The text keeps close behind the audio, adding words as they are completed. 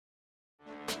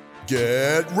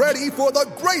Get ready for the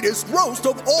greatest roast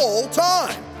of all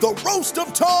time, the Roast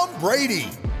of Tom Brady,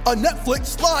 a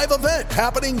Netflix live event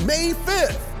happening May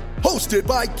 5th. Hosted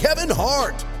by Kevin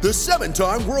Hart, the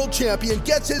 7-time world champion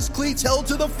gets his cleats held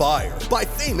to the fire by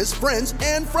famous friends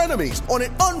and frenemies on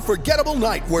an unforgettable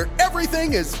night where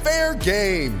everything is fair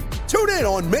game. Tune in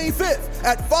on May 5th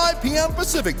at 5 p.m.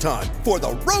 Pacific time for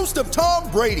the Roast of Tom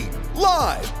Brady,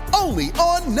 live only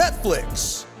on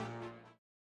Netflix.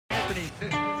 Anthony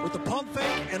with the pump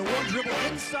fake and one dribble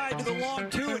inside to the long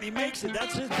two, and he makes it.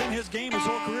 That's been his game his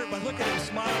whole career. But look at him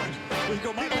smiling. We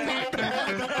go, my bad.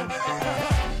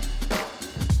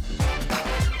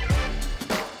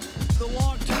 The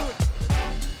long two.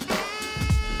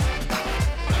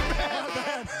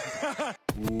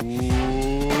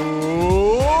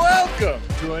 Welcome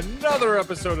to another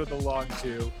episode of The Long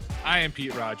Two. I am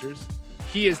Pete Rogers.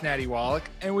 He is Natty Wallach,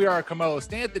 and we are a Carmelo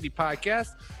Stanthony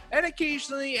podcast. And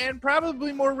occasionally, and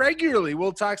probably more regularly,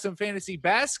 we'll talk some fantasy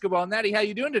basketball. Natty, how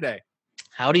you doing today?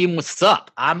 Howdy and what's up?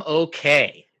 I'm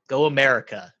okay. Go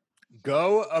America.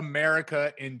 Go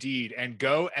America indeed, and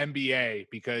go NBA,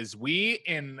 because we,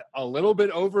 in a little bit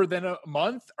over than a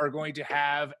month, are going to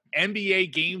have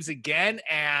NBA games again.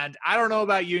 And I don't know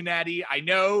about you, Natty. I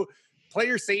know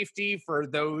player safety for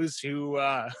those who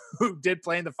did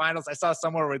play in the finals. I saw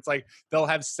somewhere where it's like they'll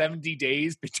have 70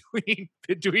 days between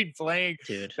playing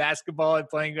basketball and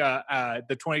playing the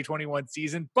 2021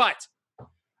 season. But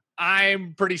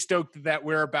I'm pretty stoked that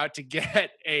we're about to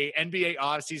get a NBA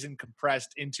offseason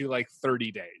compressed into like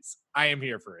 30 days. I am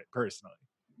here for it personally.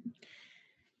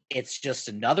 It's just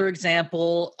another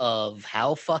example of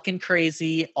how fucking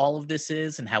crazy all of this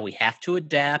is and how we have to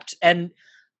adapt. And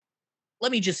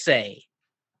let me just say,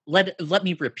 let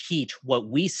me repeat what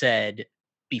we said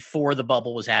before the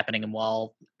bubble was happening and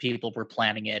while people were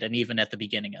planning it, and even at the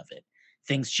beginning of it.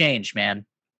 Things change, man.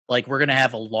 Like, we're going to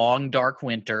have a long, dark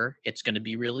winter. It's going to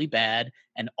be really bad,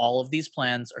 and all of these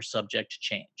plans are subject to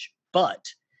change. But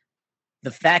the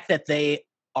fact that they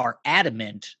are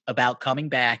adamant about coming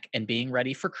back and being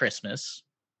ready for Christmas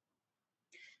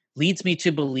leads me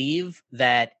to believe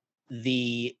that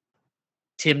the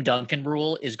Tim Duncan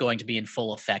rule is going to be in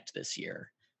full effect this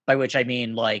year, by which I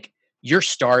mean, like, your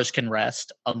stars can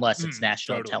rest unless it's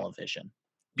national television.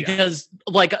 Because,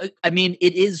 like, I mean,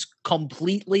 it is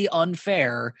completely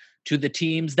unfair to the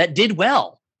teams that did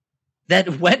well,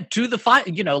 that went to the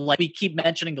final. You know, like, we keep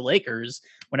mentioning the Lakers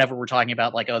whenever we're talking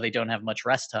about, like, oh, they don't have much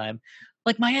rest time.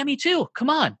 Like, Miami, too.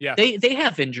 Come on. Yeah. They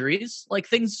have injuries. Like,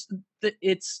 things that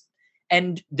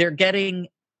and they're getting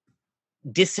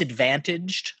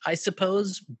disadvantaged, I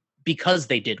suppose, because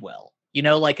they did well. You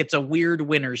know, like, it's a weird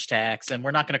winner's tax, and we're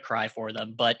not going to cry for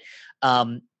them. But,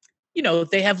 you know,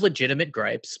 they have legitimate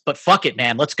gripes. But fuck it,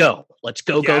 man. Let's go. Let's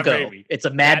go, go. Baby. It's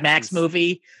a Mad Max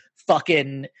movie.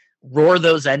 Fucking roar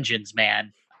those engines,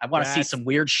 man. I want to see some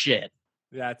weird shit.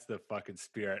 That's the fucking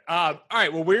spirit. All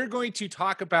right. Well, we're going to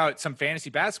talk about some fantasy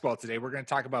basketball today. We're going to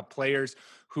talk about players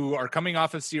who are coming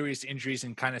off of serious injuries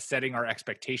and kind of setting our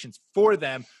expectations for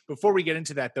them. Before we get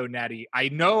into that, though, Natty, I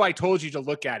know I told you to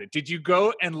look at it. Did you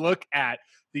go and look at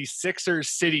the Sixers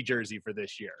City jersey for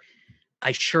this year?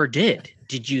 I sure did.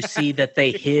 Did you see that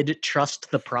they hid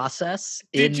 "Trust the Process"?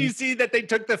 Did you see that they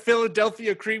took the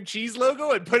Philadelphia cream cheese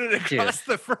logo and put it across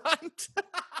the front?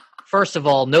 First of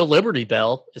all, no Liberty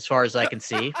Bell, as far as I can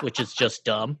see, which is just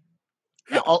dumb.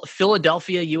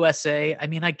 Philadelphia, USA. I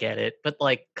mean, I get it, but,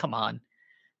 like, come on.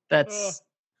 That's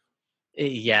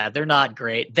yeah, they're not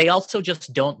great. They also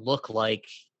just don't look like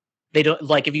they don't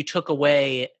like if you took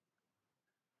away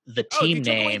the team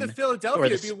name. The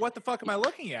Philadelphia, what the fuck am I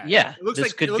looking at? Yeah, it looks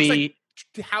like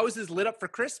houses lit up for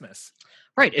Christmas.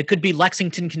 Right, it could be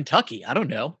Lexington, Kentucky. I don't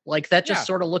know. Like, that just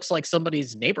sort of looks like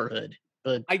somebody's neighborhood.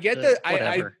 But I get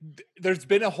that. There's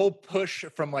been a whole push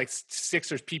from, like,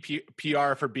 Sixers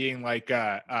PR for being like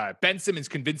Ben Simmons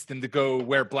convinced them to go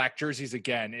wear black jerseys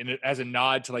again, and as a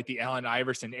nod to, like, the Allen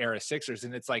Iverson era Sixers.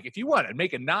 And it's like, if you want to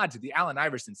make a nod to the Allen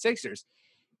Iverson Sixers,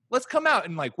 let's come out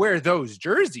and, like, wear those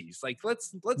jerseys. Like,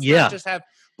 let's not just have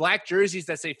black jerseys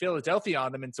that say Philadelphia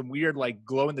on them and some weird, like,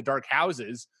 glow in the dark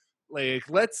houses. Like,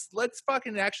 let's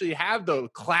fucking actually have the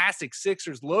classic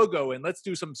Sixers logo, and let's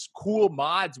do some cool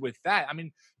mods with that. I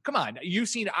mean, come on. You've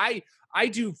seen, I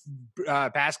do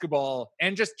basketball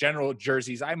and just general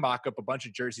jerseys. I mock up a bunch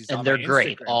of jerseys. And they're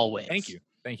great, always. Thank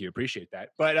you. Appreciate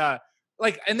that. But,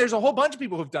 like, and there's a whole bunch of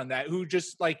people who've done that, who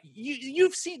just, like,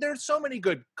 you've seen, there's so many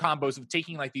good combos of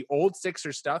taking, like, the old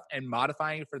Sixers stuff and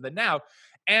modifying it for the now.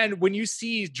 And when you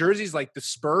see jerseys like the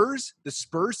Spurs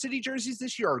City jerseys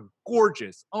this year are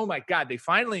gorgeous. Oh my God. They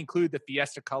finally include the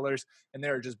Fiesta colors, and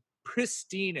they're just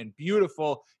pristine and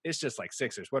beautiful. It's just like,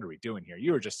 Sixers, what are we doing here?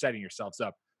 You were just setting yourselves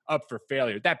up for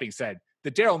failure. That being said,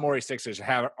 the Daryl Morey Sixers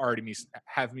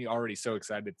have me already so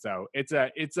excited. So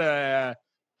but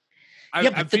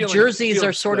the jerseys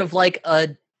are sort of like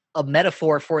a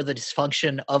metaphor for the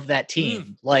dysfunction of that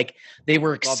team. Like they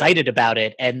were excited about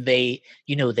it, and they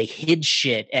hid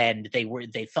shit, and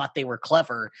they thought they were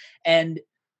clever. And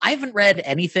I haven't read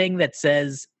anything that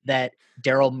says that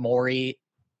Daryl Morey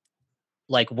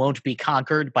won't be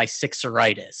conquered by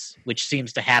Sixeritis, which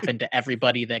seems to happen to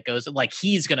everybody that goes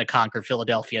he's going to conquer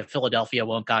Philadelphia. Philadelphia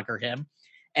won't conquer him.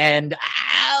 And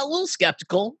a little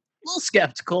skeptical,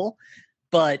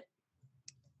 but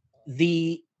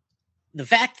the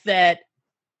fact that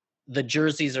the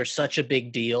jerseys are such a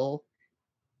big deal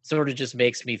sort of just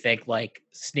makes me think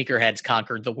sneakerheads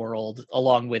conquered the world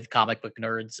along with comic book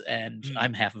nerds, and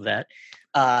I'm half of that.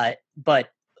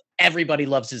 But everybody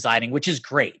loves designing, which is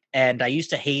great. And I used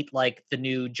to hate the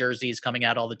new jerseys coming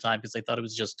out all the time because I thought it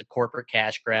was just a corporate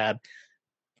cash grab.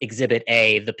 Exhibit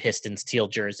A, the Pistons teal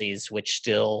jerseys, which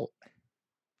still,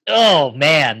 oh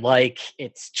man,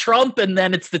 it's Trump and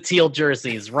then it's the teal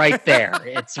jerseys right there.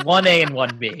 It's 1A and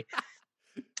 1B.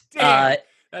 Damn,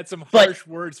 that's some harsh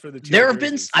words for the teal there have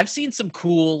jerseys. I've seen some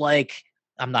cool,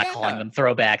 I'm not calling them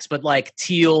throwbacks, but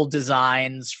teal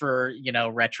designs for,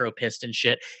 retro Piston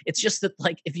shit. It's just that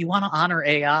if you want to honor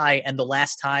AI and the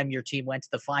last time your team went to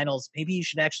the finals, maybe you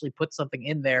should actually put something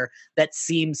in there that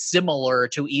seems similar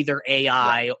to either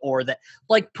AI or that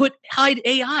hide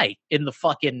AI in the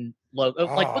fucking logo.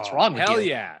 What's wrong with you? Hell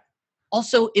yeah.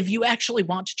 Also, if you actually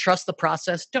want to trust the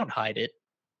process, don't hide it.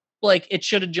 It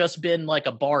should have just been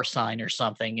a bar sign or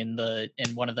something in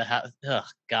one of the oh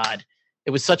God. It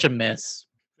was such a miss.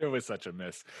 It was such a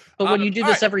miss. But when you do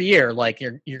this every year,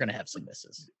 you're going to have some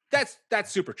misses. That's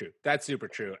super true. That's super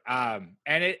true. And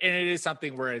it is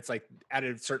something where it's at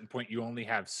a certain point you only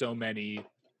have so many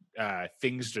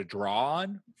things to draw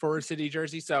on for a city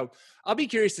jersey. So I'll be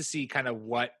curious to see kind of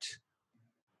what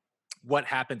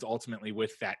happens ultimately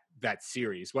with that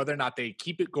series, whether or not they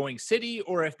keep it going city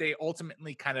or if they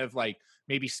ultimately kind of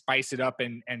maybe spice it up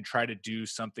and try to do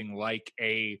something like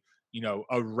a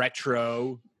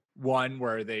retro one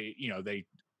where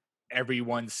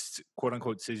everyone's quote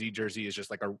unquote Sizzy jersey is just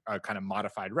a kind of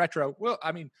modified retro. Well,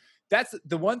 I mean, that's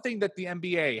the one thing that the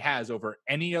NBA has over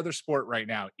any other sport right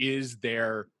now is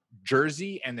their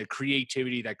jersey and the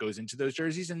creativity that goes into those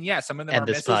jerseys. And yeah, some of them and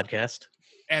are this podcast.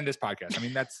 And this podcast. I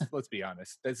mean, let's be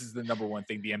honest. This is the number one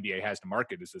thing the NBA has to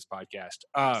market is this podcast.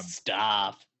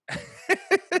 Stop.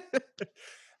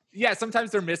 Yeah,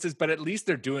 sometimes they're misses, but at least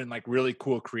they're doing really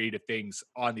cool creative things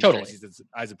on these jerseys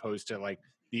as opposed to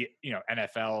the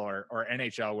NFL or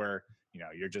NHL where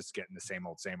you're just getting the same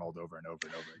old over and over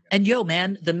and over again. And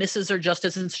man, the misses are just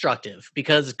as instructive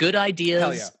because good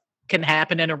ideas can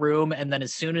happen in a room, and then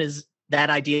as soon as that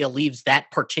idea leaves that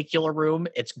particular room,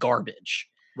 it's garbage.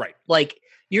 Right.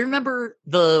 You remember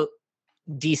the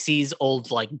DC's old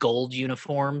gold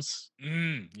uniforms?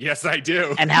 Yes, I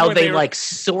do. And how they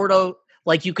sort of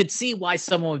you could see why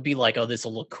someone would be oh, this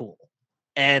will look cool.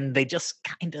 And they just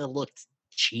kind of looked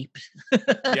cheap.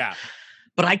 Yeah.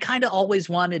 But I kind of always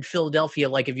wanted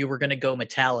Philadelphia, if you were going to go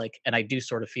metallic, and I do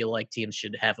sort of feel like teams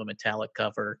should have a metallic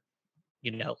cover,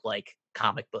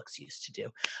 comic books used to do.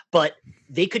 But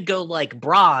they could go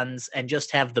bronze and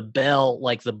just have the bell,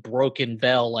 the broken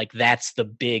bell, that's the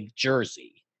big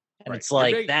jersey. And it's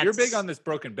you're big on this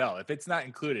broken bell. If it's not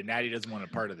included, Natty doesn't want a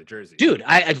part of the jersey. Dude,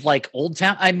 I like Old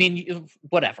Town. I mean,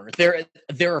 whatever. There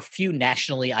are a few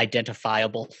nationally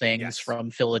identifiable things from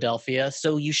Philadelphia,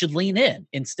 so you should lean in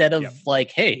instead of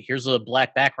hey, here's a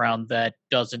black background that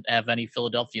doesn't have any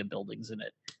Philadelphia buildings in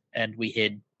it, and we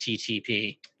hid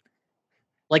TTP.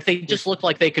 They just look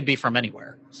like they could be from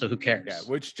anywhere. So who cares? Yeah,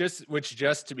 which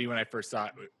just to me when I first saw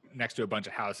it next to a bunch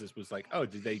of houses was oh,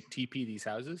 did they TP these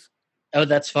houses? Oh,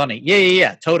 that's funny.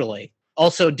 Yeah, totally.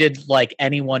 Also, did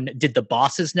the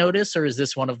bosses notice, or is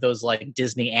this one of those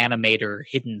Disney animator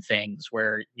hidden things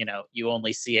where, you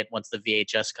only see it once the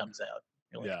VHS comes out?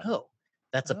 You're oh,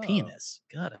 that's a penis.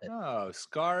 Got it. Oh,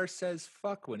 Scar says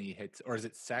fuck when he hits, or is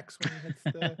it sex when he hits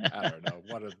the, I don't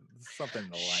know. Something in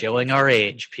the line. Showing our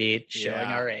age, Pete. Showing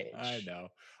our age. I know.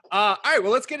 All right,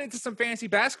 well, let's get into some fantasy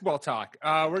basketball talk.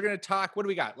 We're going to talk, what do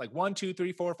we got? 1, 2,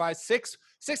 3, 4, 5, 6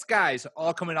 guys,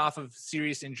 all coming off of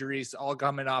serious injuries, all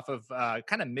coming off of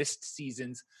kind of missed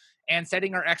seasons, and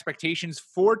setting our expectations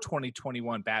for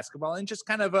 2021 basketball, and just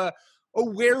kind of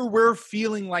where we're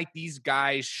feeling like these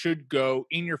guys should go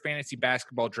in your fantasy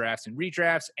basketball drafts and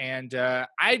redrafts. And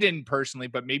I didn't personally,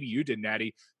 but maybe you did,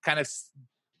 Natty, kind of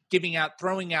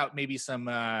throwing out maybe some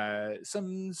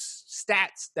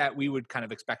stats that we would kind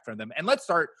of expect from them. And let's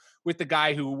start with the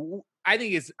guy who I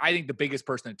think the biggest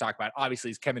person to talk about,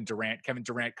 obviously, is Kevin Durant. Kevin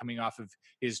Durant coming off of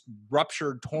his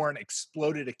ruptured, torn,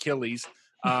 exploded Achilles,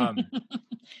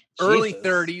 early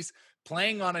 30s,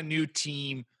 playing on a new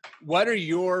team. What are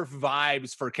your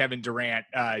vibes for Kevin Durant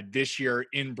this year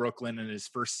in Brooklyn in his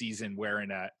first season wearing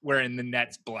the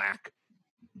Nets black?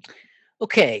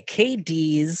 Okay,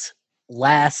 KD's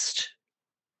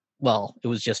it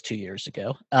was just 2 years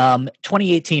ago,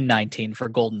 2018-19 for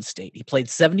Golden State. He played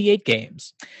 78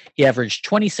 games. He averaged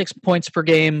 26 points per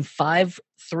game, 5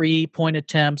 3-point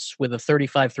attempts with a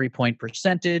 35 3-point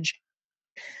percentage,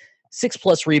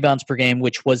 6+ rebounds per game,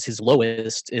 which was his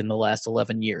lowest in the last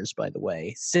 11 years, by the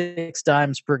way, 6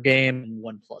 dimes per game, and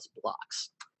 1+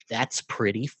 blocks. That's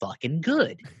pretty fucking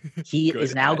good. He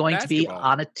is now going to be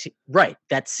on a right.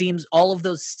 That seems, all of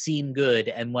those seem good,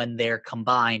 and when they're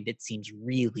combined, it seems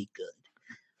really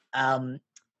good.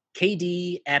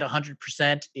 KD at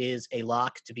 100% is a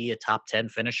lock to be a top 10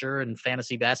 finisher in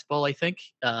fantasy basketball, I think.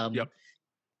 Yep.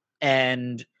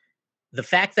 And the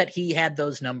fact that he had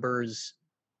those numbers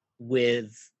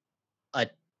with a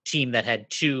team that had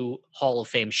 2 Hall of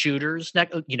Fame shooters,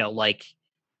 like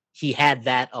he had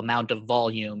that amount of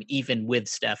volume even with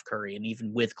Steph Curry and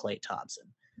even with Klay Thompson.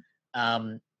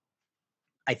 I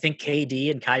think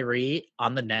KD and Kyrie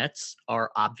on the Nets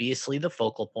are obviously the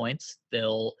focal points.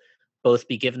 They'll both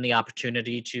be given the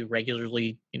opportunity to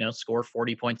regularly, score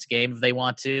 40 points a game if they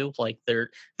want to. Like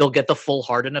they'll get the full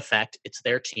Harden effect. It's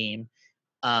their team.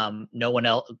 No one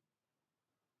else.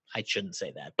 I shouldn't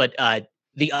say that, but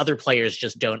the other players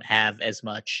just don't have as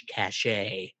much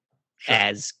cachet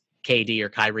as KD or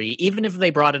Kyrie, even if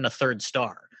they brought in a third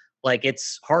star. Like,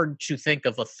 it's hard to think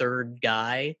of a third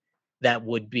guy that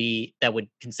would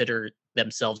consider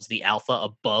themselves the alpha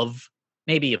above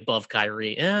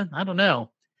Kyrie. I don't know.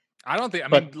 I don't think.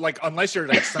 Unless you're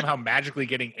like somehow magically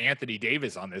getting Anthony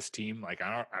Davis on this team, like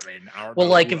I don't. Well,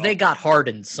 like if they got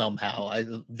Harden somehow,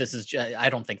 I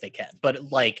don't think they can.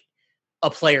 But like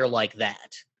a player like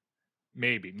that,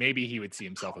 maybe he would see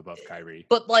himself above Kyrie.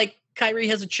 But like Kyrie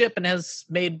has a chip and has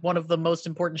made one of the most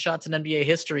important shots in NBA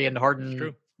history, and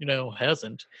Harden,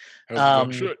 hasn't.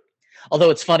 Although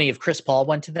it's funny, if Chris Paul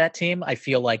went to that team, I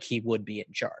feel like he would be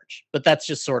in charge. But that's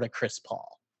just sort of Chris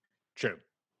Paul. True.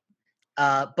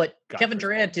 But Kevin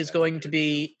Durant is going to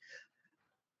be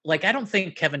like, I don't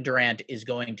think Kevin Durant is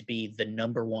going to be the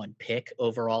number 1 pick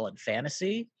overall in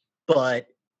fantasy, but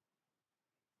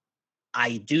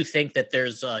I do think that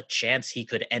there's a chance he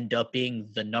could end up being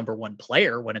the number 1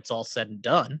 player when it's all said and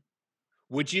done.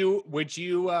 Would you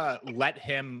let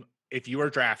him, if you were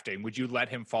drafting, would you let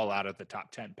him fall out of the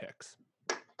top 10 picks?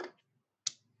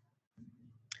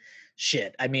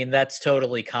 Shit. I mean, that's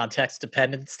totally context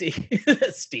dependent,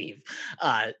 Steve.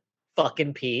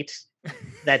 Fucking Pete.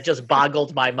 That just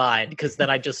boggled my mind because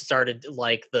then I just started,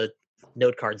 like, the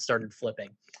note card started flipping.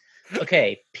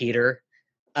 Okay, Peter.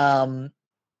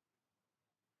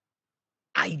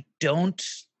 I don't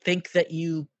think that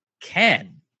you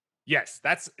can. Yes,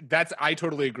 that's I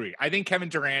totally agree. I think Kevin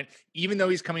Durant, even though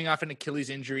he's coming off an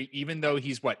Achilles injury, even though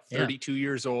he's 32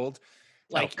 years old,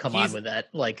 like, come on with that.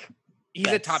 Like, he's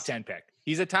a top 10 pick.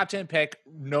 He's a top 10 pick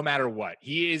no matter what.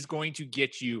 He is going to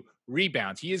get you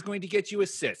rebounds. He is going to get you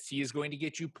assists. He is going to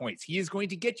get you points. He is going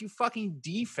to get you fucking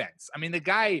defense. I mean, the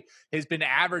guy has been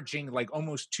averaging like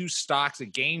almost 2 stocks a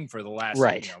game for the last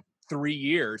 4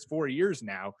 years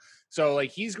now. So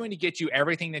like, he's going to get you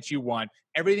everything that you want,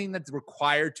 everything that's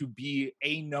required to be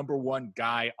a number 1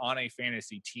 guy on a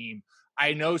fantasy team.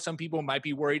 I know some people might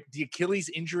be worried. The Achilles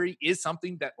injury is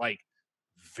something that, like,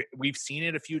 we've seen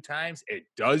it a few times. It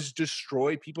does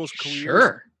destroy people's careers.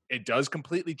 Sure. It does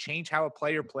completely change how a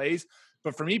player plays.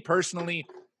 But for me personally,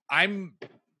 I'm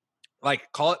like,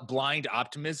 call it blind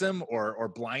optimism or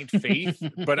blind faith.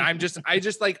 But I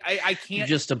can't. You're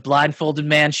just a blindfolded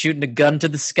man shooting a gun to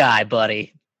the sky,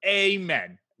 buddy.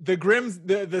 Amen.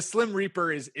 The Slim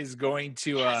Reaper is going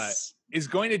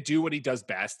to do what he does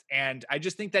best. And I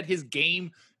just think that his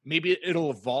game, maybe it'll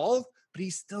evolve, but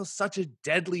he's still such a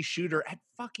deadly shooter at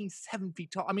fucking 7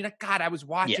 feet tall. I mean, God, I was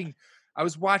watching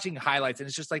highlights, and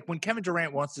it's just like, when Kevin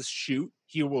Durant wants to shoot,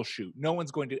 he will shoot. No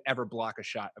one's going to ever block a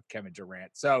shot of Kevin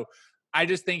Durant. So I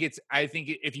think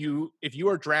if you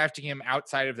are drafting him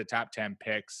outside of the top 10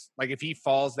 picks, like if he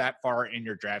falls that far in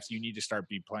your drafts, you need to start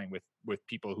playing with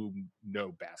people who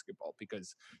know basketball,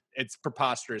 because it's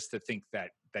preposterous to think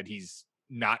that he's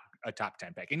not a top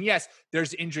 10 pick. And yes,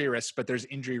 there's injury risks, but there's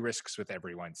injury risks with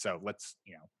everyone. So let's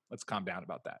calm down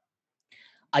about that.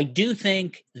 I do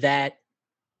think that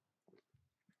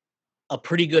a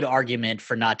pretty good argument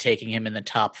for not taking him in the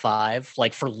top 5,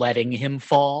 like for letting him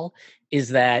fall, is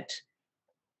that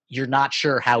you're not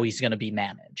sure how he's going to be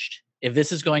managed. If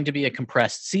this is going to be a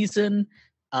compressed season,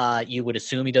 you would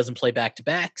assume he doesn't play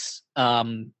back-to-backs.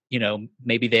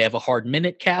 Maybe they have a hard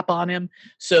minute cap on him.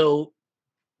 So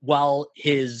while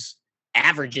his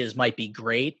averages might be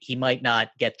great, he might not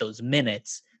get those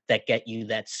minutes that get you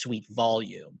that sweet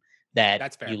volume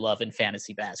that you love in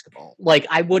fantasy basketball. Like,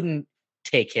 I wouldn't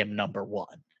take him number 1.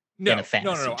 No,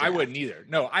 draft. I wouldn't either.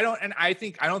 No, I don't. And I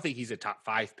don't think he's a top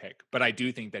 5 pick, but I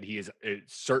do think that he is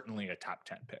certainly a top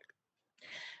 10 pick.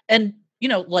 And,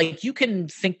 like you can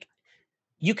think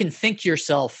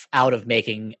yourself out of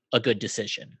making a good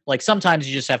decision. Like sometimes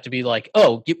you just have to be like,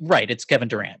 oh, right, it's Kevin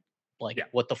Durant. Like,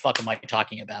 What the fuck am I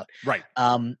talking about? Right.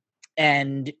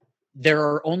 And there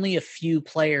are only a few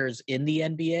players in the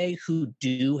NBA who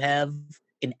do have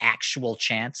an actual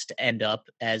chance to end up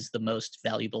as the most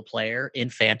valuable player in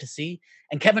fantasy.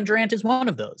 And Kevin Durant is one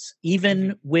of those,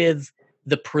 even with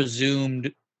the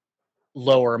presumed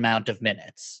lower amount of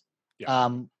minutes. Yeah.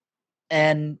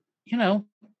 And,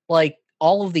 like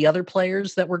all of the other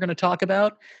players that we're going to talk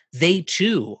about, they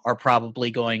too are probably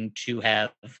going to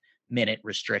have minute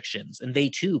restrictions, and they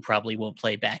too probably won't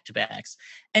play back-to-backs.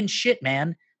 And shit,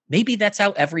 man, maybe that's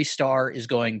how every star is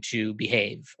going to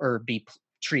behave or be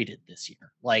treated this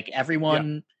year. Like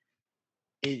everyone,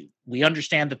 we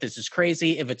understand that this is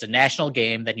crazy. If it's a national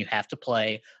game, then you have to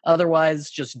play. Otherwise,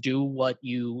 just do what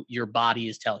your body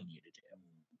is telling you to do.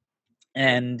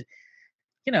 And,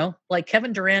 like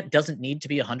Kevin Durant doesn't need to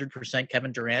be 100%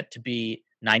 Kevin Durant to be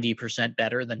 90%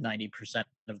 better than 90%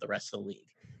 of the rest of the league.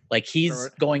 Like he's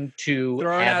going to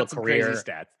have a career. Crazy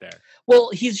stats there. Well,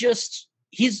 he's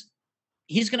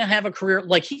going to have a career.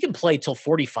 Like he can play till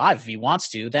 45 if he wants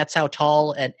to. That's how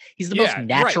tall, and he's the most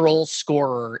natural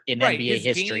scorer in NBA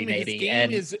history. Maybe his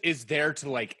game is there to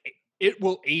like. It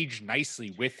will age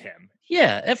nicely with him.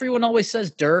 Yeah, everyone always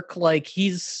says Dirk. Like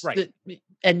he's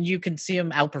and you can see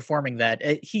him outperforming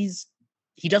that.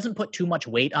 He doesn't put too much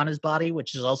weight on his body,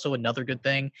 which is also another good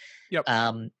thing. Yep.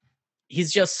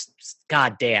 He's just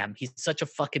goddamn. He's such a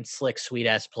fucking slick, sweet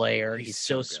ass player. He's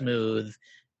so smooth.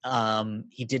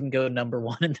 He didn't go number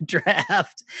 1 in the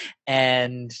draft,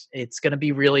 and it's going to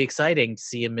be really exciting to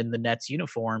see him in the Nets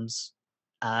uniforms.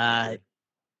 I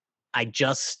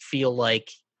just feel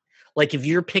like if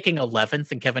you're picking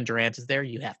 11th and Kevin Durant is there,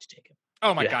 you have to take him.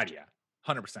 Oh my God. Yeah.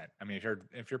 100%. I mean,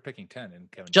 if you're picking 10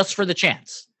 and Kevin just for the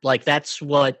chance, like that's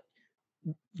what,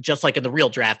 just like in the real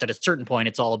draft, at a certain point,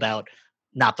 it's all about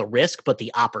not the risk, but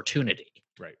the opportunity.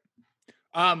 Right.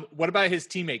 What about his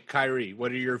teammate Kyrie?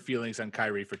 What are your feelings on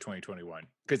Kyrie for 2021?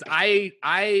 Because I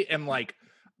am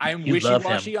I'm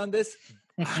wishy-washy on this.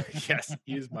 Yes,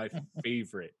 he is my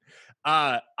favorite.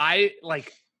 I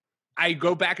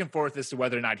go back and forth as to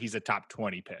whether or not he's a top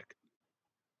 20 pick.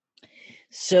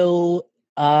 So,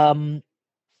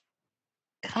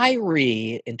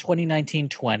 Kyrie in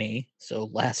 2019-20, so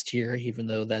last year, even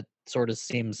though that sort of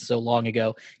seems so long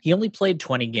ago, he only played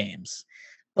 20 games,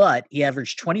 but he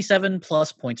averaged 27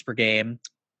 plus points per game,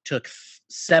 took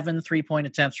 7 3-point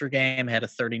attempts per game, had a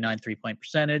 39 3-point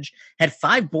percentage, had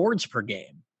 5 boards per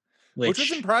game, which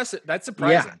is impressive. That's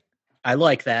surprising. Yeah, I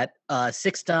like that.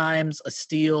 6 times, a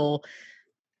steal,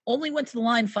 only went to the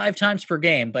line 5 times per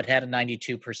game, but had a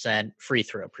 92% free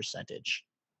throw percentage.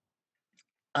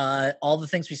 All the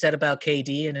things we said about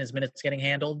KD and his minutes getting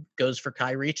handled goes for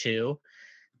Kyrie too.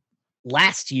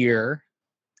 Last year,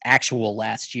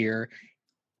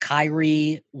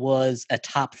 Kyrie was a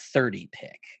top 30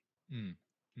 pick.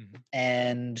 Mm-hmm.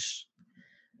 And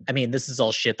I mean, this is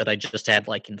all shit that I just had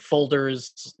like in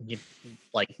folders.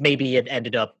 Like maybe it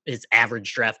ended up his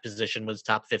average draft position was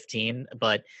top 15,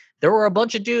 but there were a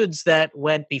bunch of dudes that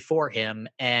went before him,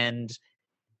 and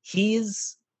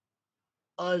he's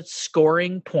a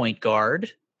scoring point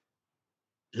guard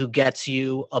who gets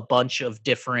you a bunch of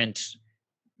different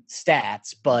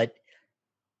stats, but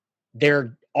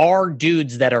there are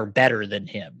dudes that are better than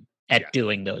him at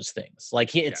doing those things.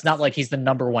 Like it's not like he's the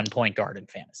number 1 point guard in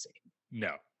fantasy.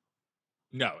 No.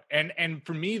 And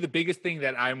for me, the biggest thing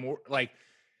that I'm like,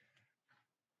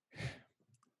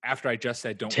 after I just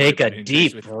said, don't take a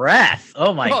deep breath.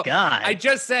 Oh my God. I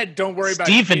just said, don't worry about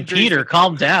Stephen Peter,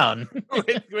 calm down.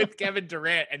 with Kevin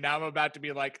Durant. And now I'm about to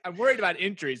be like, I'm worried about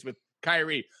injuries with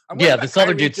Kyrie. This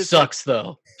other dude sucks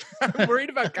though. I'm worried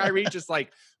about Kyrie just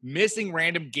like missing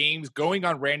random games, going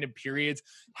on random periods,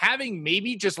 having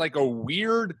maybe just like a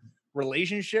weird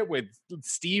relationship with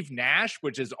Steve Nash,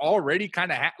 which is already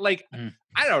kind of I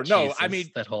don't know. Jesus, I mean,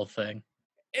 that whole thing.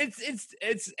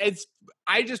 It's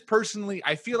I just personally,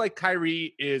 I feel like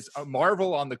Kyrie is a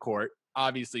marvel on the court.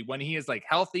 obviously, when he is like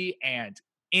healthy and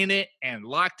in it and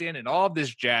locked in and all of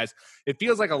this jazz, it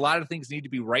feels like a lot of things need to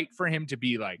be right for him to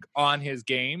be like on his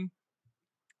game.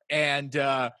 And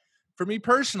for me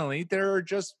personally, there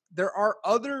are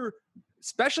other,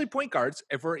 especially point guards,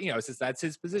 if we're, since that's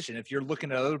his position, if you're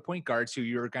looking at other point guards who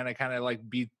you're going to kind of like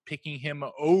be picking him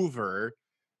over,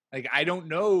 like, I don't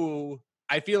know.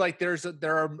 I feel like there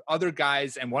are other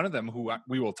guys, and one of them who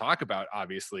we will talk about,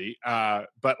 obviously.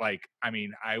 But like, I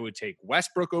mean, I would take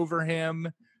Westbrook over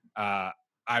him.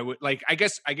 I would like, I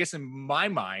guess in my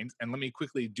mind, and let me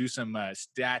quickly do some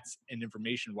stats and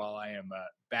information while I am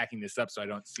backing this up, so I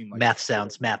don't seem like math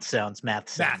sounds.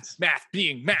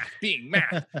 being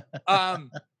math.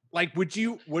 Like, would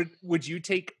you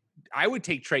take? I would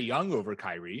take Trae Young over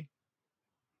Kyrie.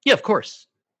 Yeah, of course.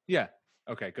 Yeah.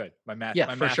 Okay, good. My math. Yeah,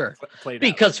 my for math sure. Played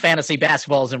because out. Fantasy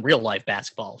basketball isn't real life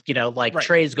basketball. Like right.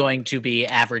 Trae's going to be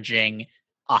averaging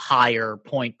a higher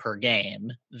point per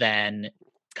game than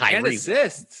Kyrie. And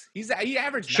assists. He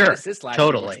averaged 9 assists last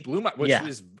totally. year, which blew my. Which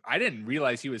was, I didn't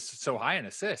realize he was so high in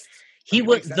assists. He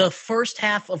was the first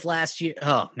half of last year.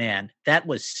 Oh man, that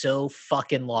was so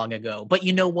fucking long ago. But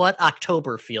you know what?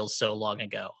 October feels so long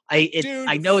ago.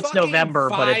 I know it's November,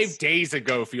 but 5 days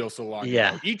ago feels so long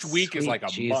ago. Each week is like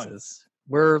a month.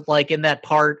 We're like in that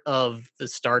part of the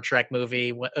Star Trek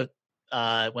movie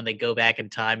when they go back in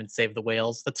time and save the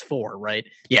whales. That's 4, right?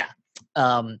 Yeah.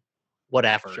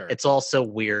 Whatever. Sure. It's all so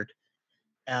weird.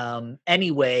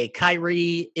 Anyway,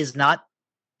 Kyrie is not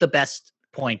the best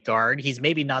point guard. He's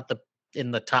maybe not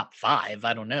in the top 5.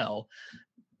 I don't know.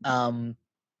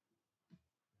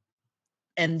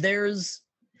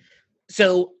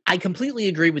 So I completely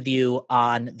agree with you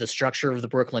on the structure of the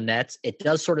Brooklyn Nets. It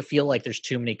does sort of feel like there's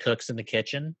too many cooks in the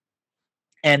kitchen,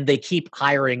 and they keep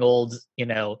hiring old,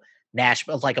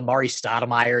 Nashville, like Amari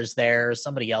Stoudemire's there.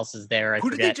 Somebody else is there. Who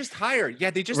did they just hire?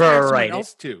 Yeah, they just hired someone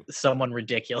else too. Someone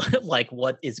ridiculous. Like,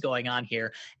 what is going on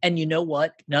here? And you know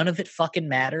what? None of it fucking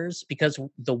matters, because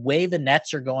the way the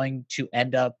Nets are going to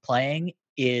end up playing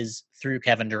is through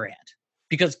Kevin Durant,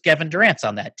 because Kevin Durant's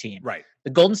on that team. Right. The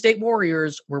Golden State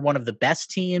Warriors were one of the best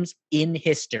teams in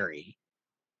history,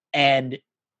 and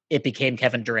it became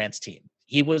Kevin Durant's team.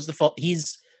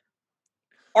 He's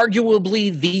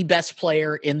arguably the best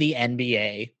player in the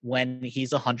NBA when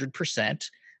he's 100%.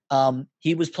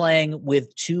 He was playing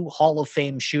with 2 Hall of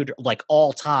Fame shooter, like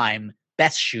all-time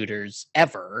best shooters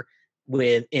ever,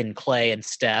 in Clay and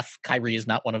Steph. Kyrie is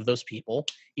not one of those people,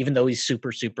 even though he's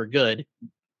super, super good.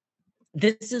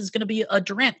 This is going to be a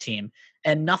Durant team,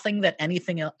 and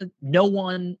no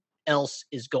one else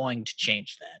is going to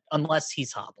change that unless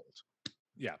he's hobbled.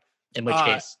 Yeah. In which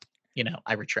case,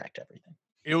 I retract everything.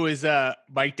 It was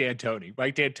Mike D'Antoni.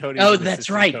 Mike D'Antoni. Oh, that's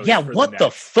right. Yeah, what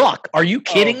the fuck? Are you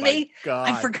kidding me? God.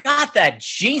 I forgot that.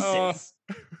 Jesus.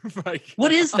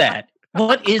 What is that?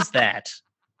 What is that?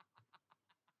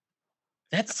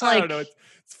 That's like, I don't know. It's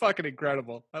fucking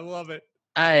incredible. I love it.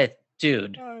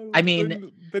 Dude, I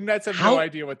mean, the Nets have no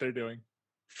idea what they're doing.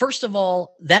 First of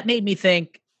all, that made me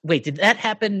think, wait, did that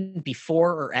happen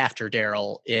before or after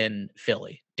Daryl in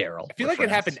Philly? Daryl. I feel like it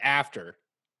happened after.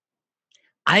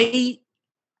 I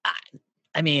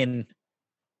mean,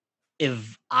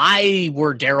 if I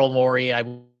were Daryl Morey, I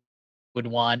would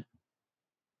want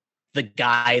the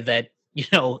guy that,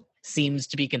 seems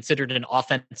to be considered an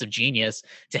offensive genius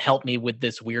to help me with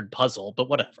this weird puzzle, but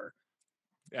whatever.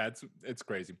 Yeah, it's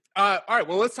crazy. All right,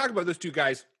 well, let's talk about those 2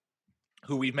 guys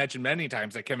who we've mentioned many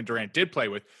times that Kevin Durant did play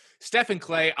with. Steph and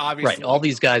Clay, obviously. Right, all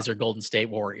these guys are Golden State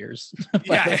Warriors.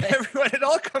 Yeah, everyone. It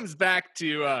all comes back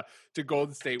to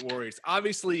Golden State Warriors.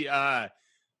 Obviously,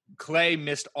 Clay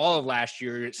missed all of last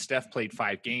year. Steph played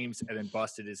 5 games and then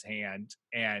busted his hand,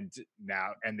 and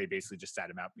they basically just sat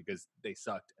him out because they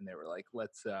sucked, and they were like,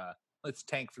 let's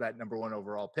tank for that number 1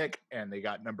 overall pick, and they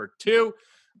got number 2.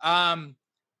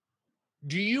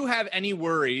 Do you have any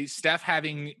worries, Steph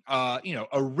having, a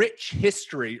rich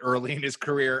history early in his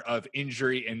career of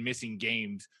injury and missing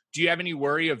games? Do you have any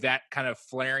worry of that kind of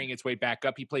flaring its way back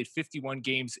up? He played 51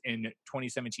 games in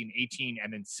 2017-18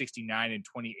 and then 69 in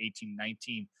 2018-19,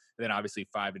 and then obviously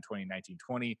 5 in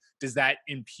 2019-20. Does that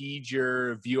impede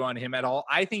your view on him at all?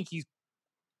 I think he's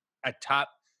a top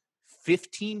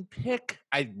 15 pick.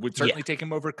 I would certainly take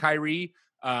him over Kyrie,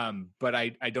 but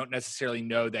I don't necessarily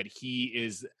know that he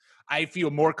is – I feel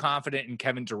more confident in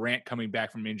Kevin Durant coming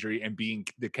back from injury and being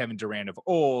the Kevin Durant of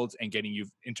old and getting you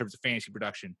in terms of fantasy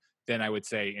production than I would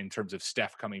say in terms of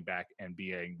Steph coming back and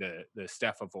being the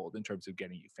Steph of old in terms of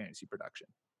getting you fantasy production.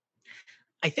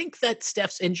 I think that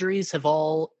Steph's injuries have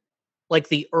all, like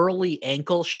the early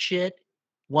ankle shit,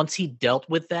 once he dealt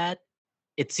with that,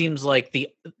 it seems like the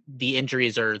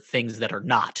injuries are things that are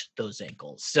not those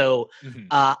ankles. So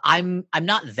I'm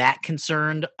not that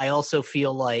concerned. I also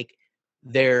feel like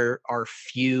there are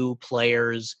few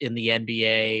players in the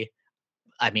NBA.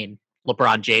 I mean,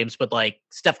 LeBron James, but like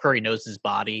Steph Curry knows his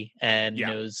body and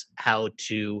knows how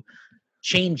to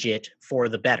change it for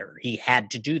the better. He had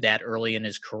to do that early in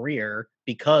his career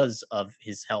because of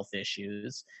his health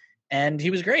issues, and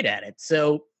he was great at it.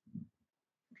 So,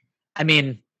 I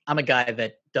mean, I'm a guy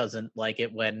that doesn't like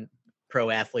it when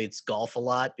pro athletes golf a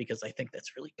lot because I think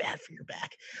that's really bad for your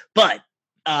back. But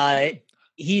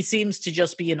he seems to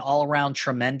just be an all-around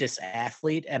tremendous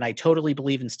athlete, and I totally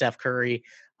believe in Steph Curry.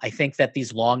 I think that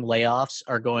these long layoffs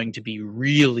are going to be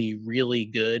really, really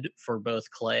good for both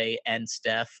Clay and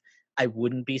Steph. I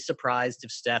wouldn't be surprised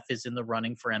if Steph is in the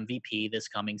running for MVP this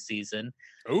coming season.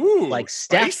 Ooh, like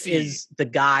spicy. Steph is the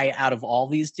guy out of all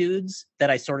these dudes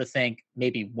that I sort of think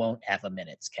maybe won't have a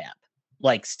minutes cap.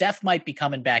 Like Steph might be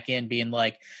coming back in being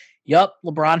like, yup,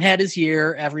 LeBron had his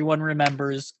year. Everyone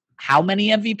remembers. How many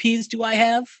MVPs do I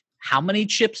have? How many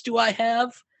chips do I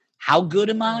have? How good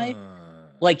am I?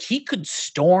 Like he could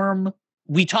storm.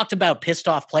 We talked about pissed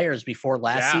off players before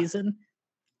last season.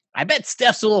 I bet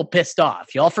Steph's a little pissed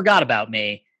off. Y'all forgot about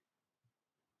me.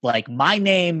 Like my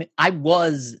name, I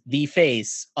was the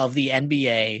face of the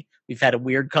NBA. We've had a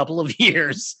weird couple of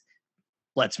years.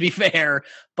 Let's be fair.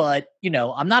 But, you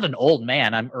know, I'm not an old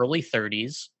man. I'm early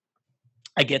 30s.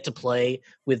 I get to play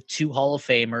with 2 Hall of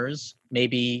Famers,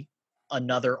 maybe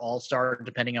another all-star,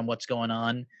 depending on what's going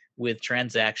on with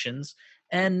transactions.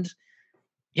 And,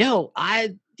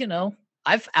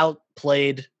 I've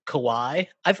outplayed Kawhi.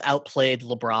 I've outplayed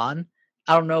LeBron.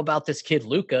 I don't know about this kid,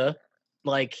 Luka.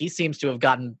 Like, he seems to have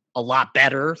gotten a lot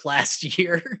better last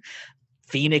year.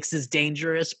 Phoenix is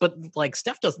dangerous, but like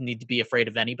Steph doesn't need to be afraid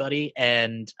of anybody.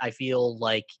 And I feel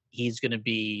like he's going to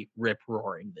be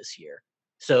rip-roaring this year.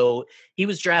 So he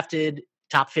was drafted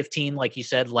top 15, like you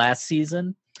said, last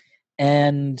season.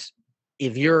 And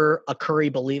if you're a Curry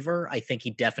believer, I think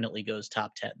he definitely goes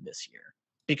top 10 this year.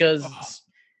 Because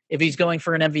if he's going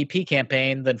for an MVP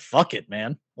campaign, then fuck it,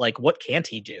 man. Like, what can't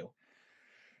he do?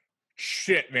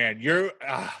 Shit, man.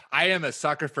 I am a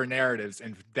sucker for narratives,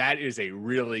 and that is a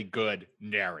really good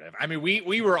narrative. I mean,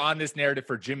 we were on this narrative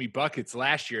for Jimmy Buckets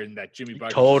last year, and that Jimmy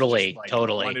Buckets totally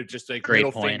wanted just like great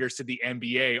middle point. Fingers to the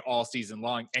NBA all season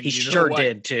long. And he sure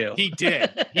did too. He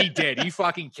did. He did. He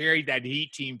fucking carried that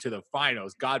Heat team to the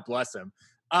finals. God bless him.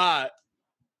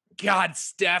 God,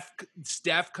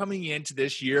 Steph coming into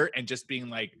this year and just being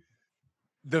like,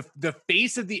 the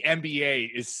face of the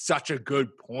NBA is such a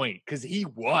good point because he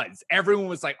was. Everyone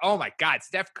was like, oh my God,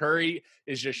 Steph Curry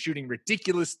is just shooting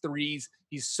ridiculous threes.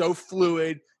 He's so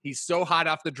fluid. He's so hot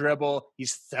off the dribble.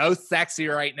 He's so sexy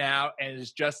right now. And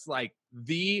it's just like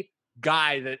the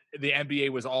guy that the NBA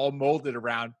was all molded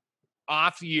around.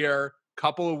 Off year,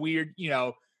 couple of weird,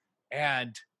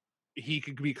 and he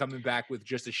could be coming back with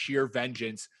just a sheer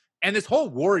vengeance. And this whole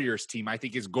Warriors team, I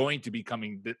think, is going to be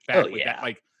coming back with that,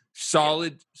 like,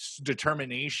 solid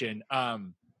determination.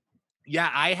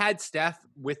 I had Steph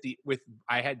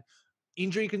I had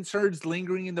injury concerns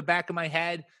lingering in the back of my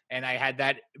head, and I had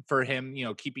that for him,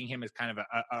 keeping him as kind of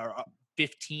a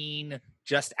 15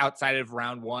 just outside of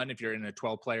round 1 if you're in a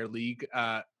 12-player league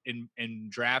in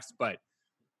drafts. But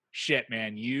shit,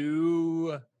 man,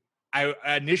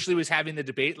 I initially was having the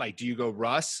debate, like, do you go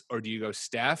Russ or do you go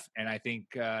Steph? And I think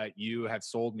you have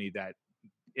sold me that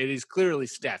it is clearly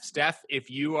Steph. Steph,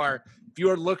 if you are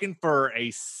looking for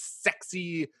a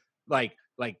sexy like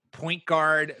point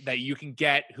guard that you can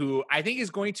get, who I think is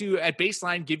going to at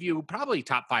baseline give you probably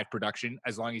top 5 production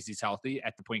as long as he's healthy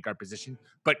at the point guard position,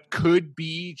 but could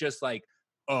be just like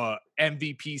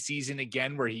MVP season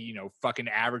again where he fucking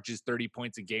averages 30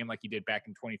 points a game like he did back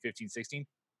in 2015-16.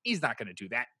 He's not going to do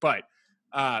that, but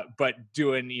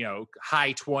doing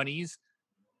high 20s.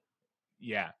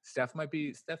 Yeah, Steph might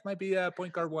be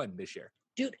point guard 1 this year.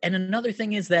 Dude, and another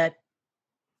thing is that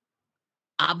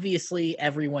obviously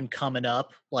everyone coming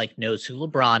up like knows who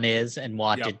LeBron is and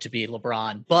wanted to be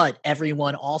LeBron, but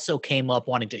everyone also came up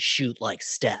wanting to shoot like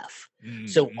Steph. Mm-hmm.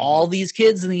 So all these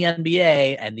kids in the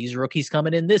NBA and these rookies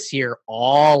coming in this year,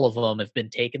 all of them have been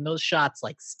taking those shots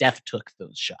like Steph took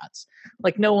those shots.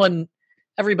 Like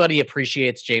everybody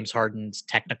appreciates James Harden's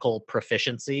technical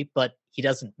proficiency, but he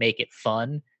doesn't make it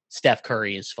fun. Steph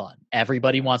Curry is fun.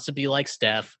 Everybody wants to be like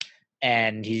Steph,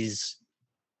 and he's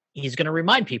going to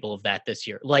remind people of that this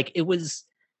year. Like, it was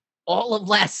all of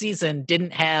last season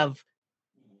didn't have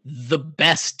the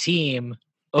best team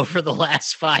over the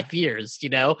last 5 years,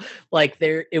 Like,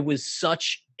 it was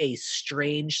such a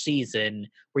strange season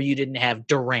where you didn't have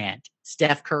Durant,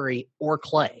 Steph Curry, or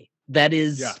Clay. That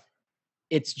is, Yeah.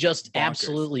 it's just Bonkers.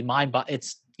 absolutely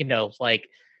it's,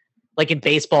 like in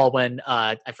baseball when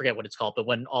I forget what it's called, but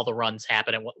when all the runs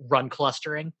happen and run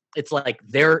clustering, it's like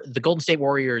the Golden State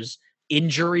Warriors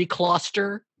injury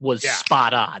cluster was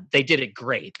spot on. They did it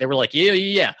great. They were like,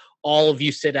 yeah. All of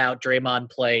you sit out,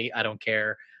 Draymond play. I don't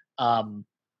care.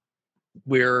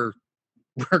 We're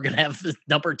going to have the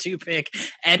number 2 pick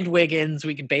and Wiggins.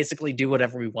 We can basically do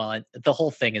whatever we want. The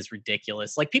whole thing is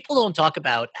ridiculous. Like, people don't talk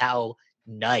about how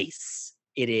nice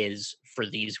it is for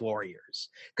these Warriors,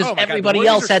 because everybody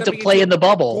else had to play in the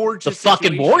bubble. The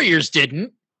fucking Warriors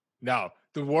didn't. No,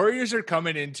 the Warriors are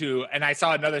coming into, and I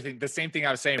saw another thing, the same thing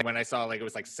I was saying when I saw like it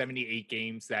was like 78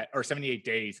 games or 78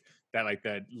 days that like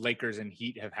the Lakers and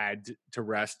Heat have had to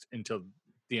rest until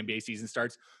the NBA season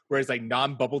starts. Whereas like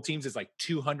non-bubble teams is like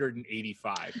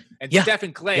 285. And Steph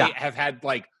and Clay have had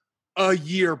like a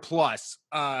year plus.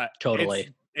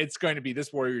 Totally. It's going to be,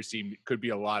 this Warriors team could be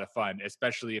a lot of fun,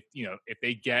 especially if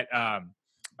they get, oh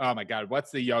my God,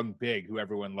 what's the young big who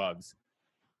everyone loves?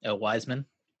 Oh, Wiseman.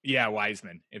 Yeah,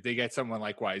 Wiseman. If they get someone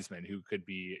like Wiseman, who could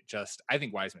be I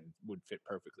think Wiseman would fit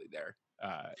perfectly there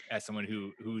as someone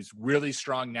who's really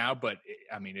strong now. But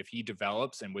I mean, if he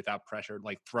develops and without pressure,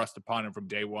 like thrust upon him from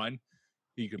day one,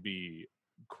 he could be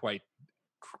quite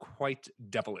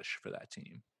devilish for that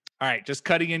team. All right, just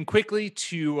cutting in quickly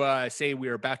to say we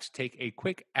are about to take a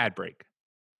quick ad break.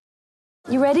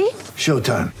 You ready?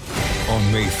 Showtime.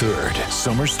 On May 3rd,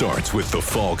 summer starts with The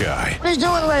Fall Guy. Let's do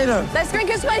it later. Let's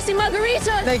drink a spicy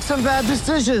margarita. Make some bad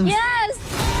decisions. Yes.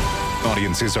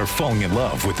 Audiences are falling in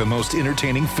love with the most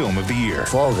entertaining film of the year.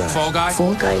 Fall Guy. Fall Guy?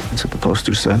 Fall Guy. That's what the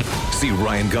poster said. See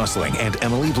Ryan Gosling and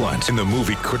Emily Blunt in the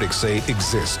movie critics say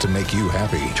exists to make you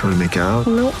happy. Trying to make it out?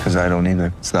 Nope. Because I don't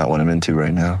either. It's not what I'm into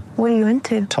right now. What are you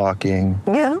into? Talking.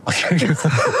 Yeah.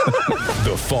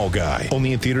 The Fall Guy.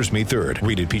 Only in theaters May 3rd.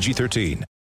 Rated PG-13.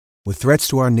 With threats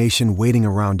to our nation waiting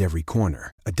around every corner,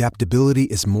 adaptability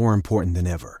is more important than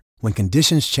ever. When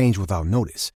conditions change without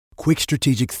notice, quick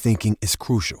strategic thinking is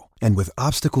crucial. And with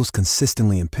obstacles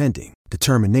consistently impending,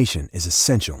 determination is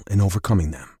essential in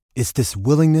overcoming them. It's this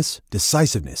willingness,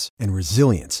 decisiveness, and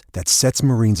resilience that sets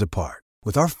Marines apart.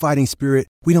 With our fighting spirit,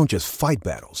 we don't just fight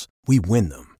battles, we win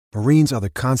them. Marines are the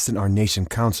constant our nation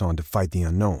counts on to fight the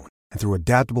unknown. And through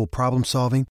adaptable problem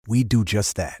solving, we do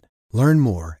just that. Learn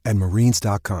more at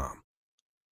marines.com.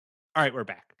 All right, we're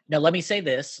back. Now, let me say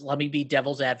this. Let me be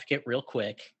devil's advocate real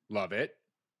quick. Love it.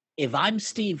 If I'm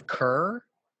Steve Kerr,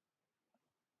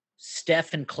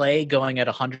 Steph and Clay going at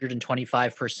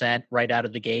 125% right out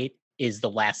of the gate is the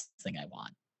last thing I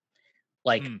want.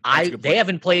 Like, they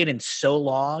haven't played in so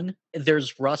long.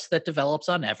 There's rust that develops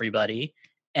on everybody.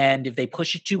 And if they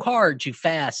push it too hard, too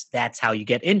fast, that's how you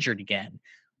get injured again.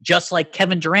 Just like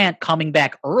Kevin Durant coming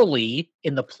back early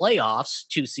in the playoffs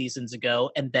 2 seasons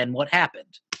ago. And then what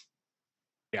happened?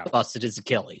 Yeah. Busted his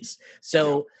Achilles.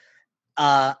 So,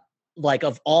 like,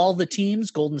 of all the teams,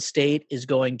 Golden State is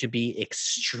going to be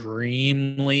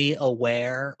extremely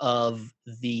aware of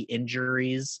the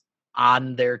injuries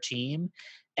on their team.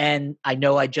 And I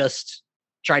know I just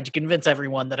tried to convince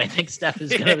everyone that I think Steph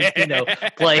is going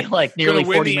to, play like nearly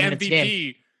 40 minutes a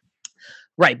game.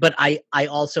 Right, but I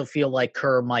also feel like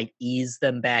Kerr might ease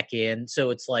them back in. So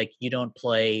it's like you don't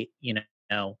play,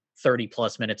 30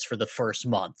 plus minutes for the first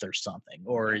month or something.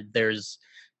 Or there's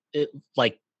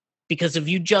because if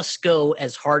you just go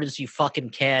as hard as you fucking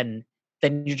can,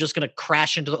 then you're just going to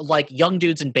crash into like young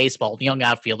dudes in baseball, young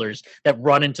outfielders that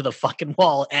run into the fucking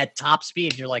wall at top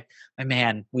speed. You're like, my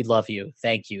man, we love you.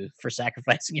 Thank you for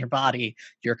sacrificing your body.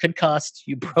 You're concussed.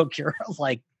 You broke your,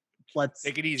 let's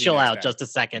take it easy, chill out just a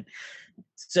second.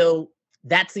 So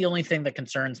that's the only thing that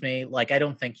concerns me. Like, I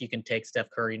don't think you can take Steph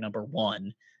Curry number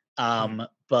 1.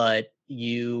 But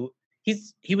he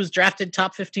was drafted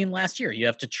top 15 last year. You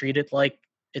have to treat it like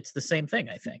it's the same thing,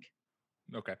 I think.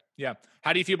 Okay. Yeah.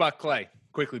 How do you feel about Clay?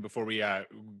 Quickly before we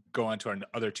go on to our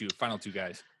final two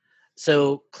guys.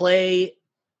 So Clay,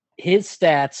 his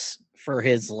stats for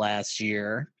his last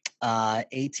year,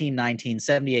 18, 19,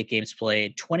 78 games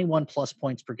played, 21 plus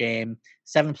points per game,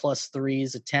 7 plus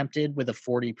threes attempted with a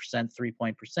 40%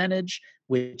 3-point percentage,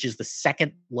 which is the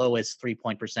second lowest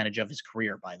 3-point percentage of his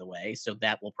career, by the way. So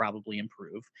that will probably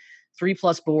improve. 3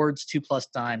 plus boards, 2 plus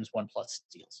dimes, 1 plus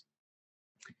steals.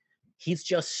 He's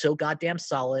just so goddamn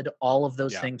solid. All of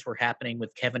those things were happening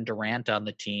with Kevin Durant on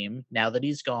the team. Now that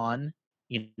he's gone,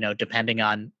 depending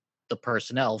on the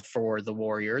personnel for the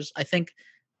Warriors, I think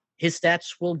his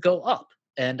stats will go up,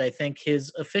 and I think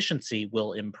his efficiency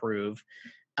will improve.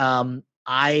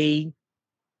 I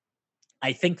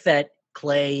think that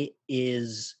Clay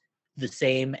is the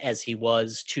same as he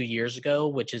was 2 years ago,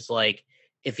 which is like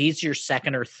if he's your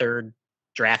second or third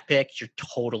draft pick, you're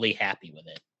totally happy with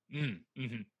it.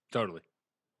 Totally.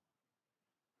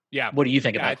 Yeah. What do you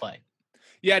think about Clay?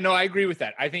 Yeah, no, I agree with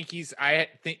that. I think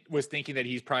was thinking that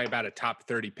he's probably about a top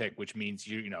 30 pick, which means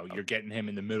you're getting him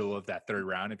in the middle of that third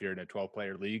round if you're in a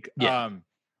 12-player league. Yeah.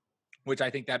 Which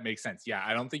I think that makes sense. Yeah,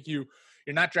 I don't think you're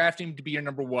not drafting him to be your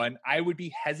number one. I would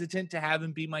be hesitant to have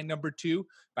him be my number two,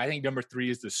 but I think number three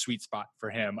is the sweet spot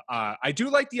for him. I do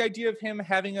like the idea of him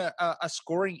having a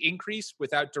scoring increase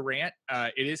without Durant.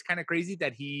 It is kind of crazy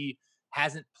that he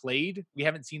hasn't played. We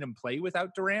haven't seen him play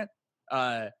without Durant.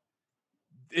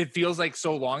 It feels like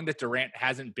so long that Durant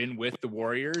hasn't been with the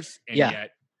Warriors, and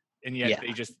yet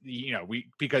they just,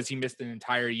 because he missed an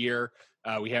entire year,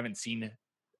 we haven't seen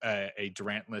a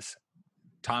Durantless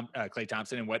Klay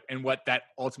Thompson and what that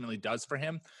ultimately does for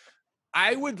him.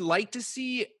 I would like to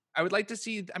see.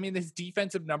 I mean, his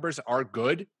defensive numbers are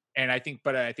good, and I think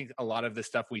a lot of the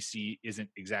stuff we see isn't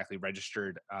exactly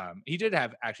registered. He did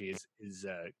have actually his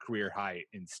career high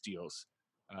in steals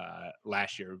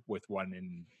last year with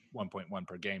 1.1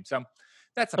 per game. So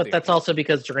that's also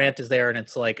because Durant is there, and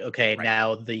it's like, okay, right.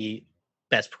 Now the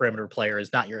best perimeter player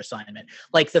is not your assignment.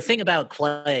 Like, the thing about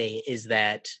Clay is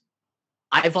that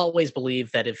I've always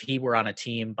believed that if he were on a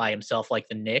team by himself like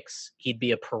the Knicks, he'd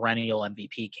be a perennial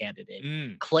MVP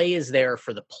candidate. Clay is there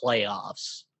for the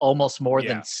playoffs almost more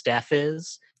than Steph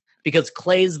is, because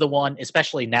Clay's the one,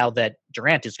 especially now that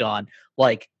Durant is gone,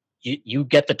 like you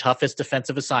get the toughest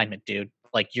defensive assignment, dude.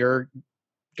 Like, you're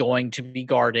going to be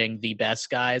guarding the best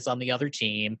guys on the other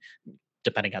team,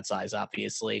 depending on size,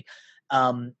 obviously.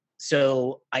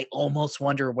 So I almost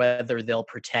wonder whether they'll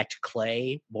protect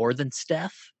Clay more than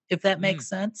Steph, if that makes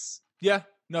sense. Yeah,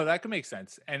 no, that could make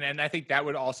sense. And I think that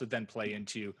would also then play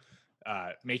into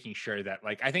making sure that,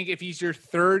 like, I think if he's your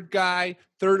third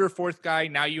or fourth guy,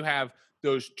 now you have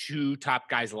those two top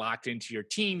guys locked into your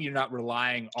team. You're not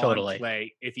relying on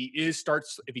Clay. If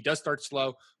he does start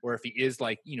slow, or if he is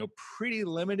pretty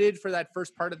limited for that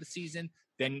first part of the season,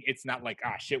 then it's not like,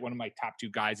 shit, one of my top two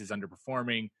guys is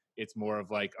underperforming. It's more of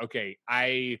like, okay,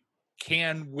 I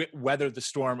can weather the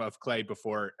storm of Clay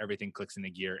before everything clicks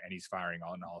into gear and he's firing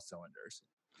on all cylinders.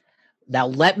 Now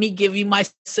let me give you my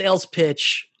sales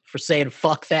pitch for saying,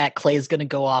 fuck that, Clay's going to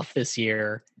go off this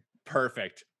year.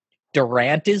 Perfect.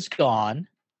 Durant is gone.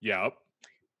 Yep.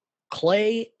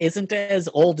 Clay isn't as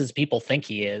old as people think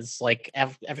he is. Like,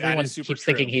 everyone keeps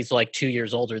thinking he's like 2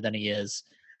 years older than he is.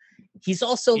 He's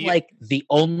also like the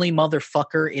only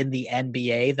motherfucker in the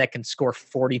NBA that can score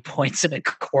 40 points in a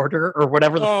quarter or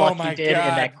whatever the fuck he did in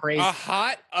that crazy. A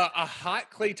hot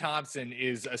Klay Thompson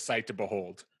is a sight to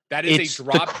behold. That is it's a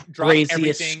drop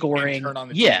craziest scoring. And turn on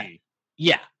the TV.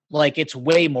 Yeah. Like, it's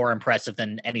way more impressive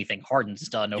than anything Harden's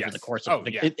done over the course of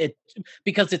it,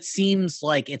 because it seems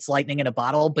like it's lightning in a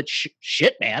bottle. But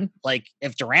shit, man. Like,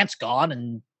 if Durant's gone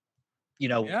and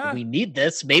we need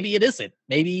this, maybe it isn't.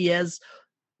 Maybe he has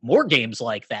more games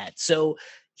like that. So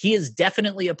he is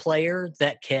definitely a player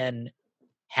that can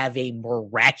have a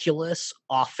miraculous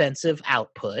offensive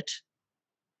output.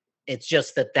 It's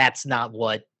just that that's not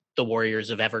what the Warriors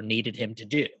have ever needed him to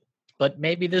do. But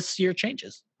maybe this year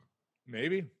changes.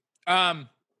 Maybe. All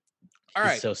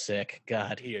right. He's so sick.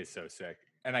 God. He is so sick.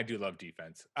 And I do love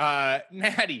defense.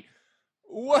 Natty,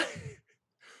 what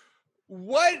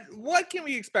can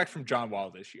we expect from John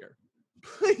Wall this year?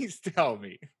 Please tell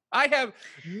me. I have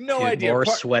no idea. More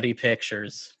sweaty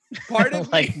pictures. Part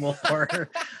of like me, more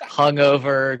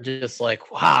hungover, just like,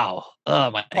 wow.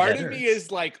 Oh, my part of me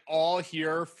is like all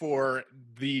here for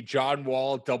the John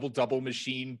Wall double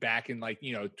machine back in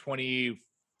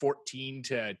 2014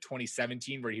 to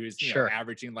 2017, where he was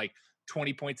averaging like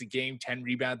 20 points a game, 10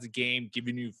 rebounds a game,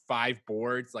 giving you 5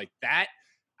 boards like that.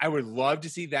 I would love to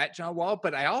see that John Wall,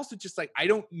 but I also just I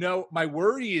don't know. My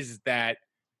worry is that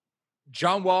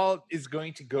John Wall is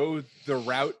going to go the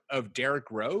route of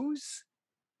Derrick Rose,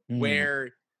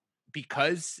 where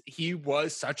because he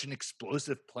was such an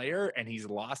explosive player and he's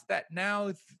lost that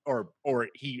now, or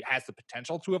he has the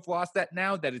potential to have lost that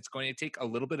now, that it's going to take a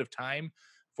little bit of time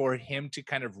for him to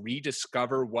kind of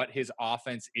rediscover what his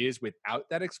offense is without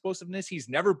that explosiveness. He's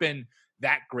never been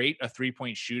that great a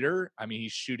 3-point shooter. I mean,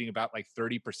 he's shooting about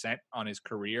 30% on his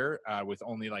career with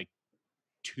only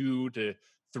 2 to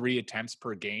 3 attempts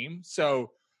per game.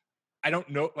 So I don't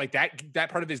know, that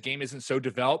part of his game isn't so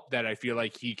developed that I feel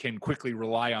like he can quickly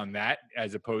rely on that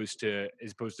as opposed to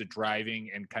driving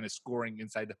and kind of scoring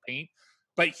inside the paint.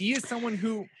 But he is someone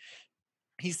who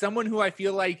I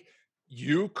feel like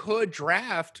you could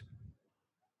draft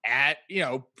at,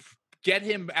 get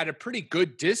him at a pretty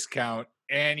good discount,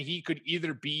 and he could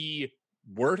either be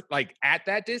worth like at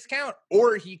that discount,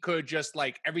 or he could just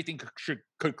like everything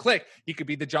could click. He could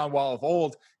be the John Wall of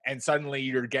old, and suddenly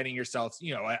you're getting yourself,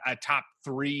 you know, a top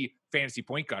 3 fantasy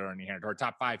point guard on your hand, or a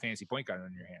top 5 fantasy point guard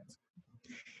on your hands.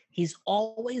 He's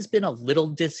always been a little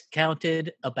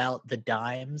discounted about the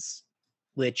dimes,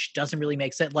 which doesn't really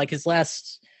make sense. Like his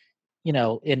last, you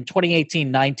know, in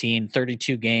 2018-19,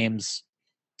 32 games,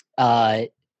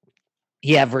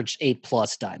 he averaged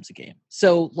 8+ dimes a game.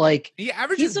 So like he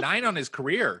averages 9 on his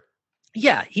career.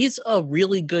 Yeah, he's a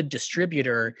really good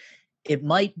distributor. It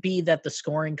might be that the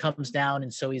scoring comes down,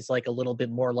 and so he's like a little bit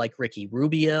more like Ricky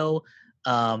Rubio,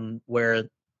 where,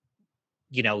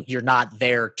 you know, you're not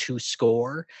there to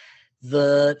score.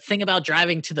 The thing about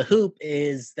driving to the hoop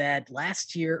is that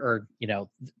last year, or, you know,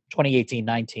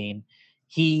 2018-19,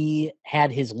 he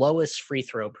had his lowest free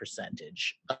throw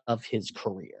percentage of his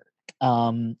career.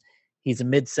 He's a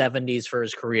mid-70s for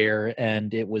his career,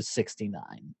 and it was 69.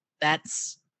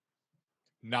 That's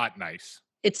not nice.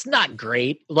 It's not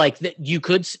great. Like that, you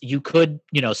could,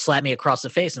 you know, slap me across the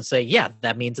face and say, yeah,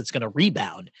 that means it's going to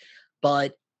rebound.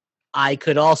 But I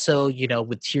could also, you know,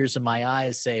 with tears in my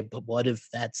eyes say, but what if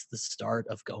that's the start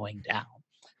of going down?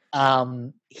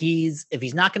 If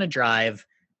he's not going to drive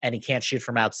and he can't shoot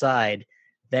from outside,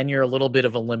 then you're a little bit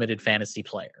of a limited fantasy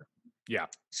player. Yeah.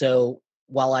 So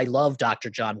while I love Dr.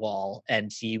 John Wall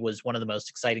and he was one of the most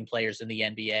exciting players in the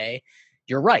NBA,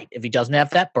 you're right. If he doesn't have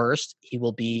that burst, he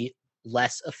will be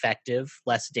less effective,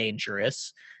 less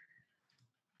dangerous.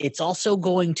 It's also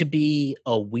going to be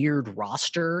a weird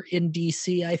roster in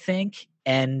DC, I think.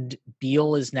 And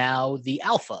Beal is now the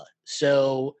alpha.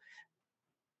 So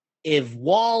if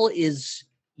Wall is,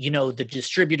 you know, the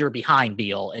distributor behind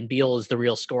Beal and Beal is the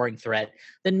real scoring threat,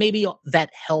 then maybe that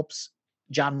helps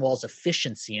John Wall's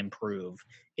efficiency improve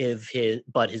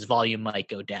but his volume might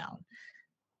go down.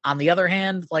 On the other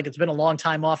hand, like it's been a long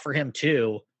time off for him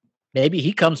too. Maybe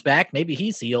he comes back. Maybe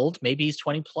he's healed. Maybe he's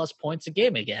 20+ points a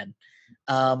game again.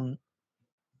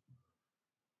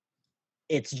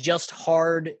 It's just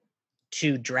hard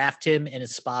to draft him in a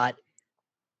spot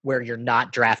where you're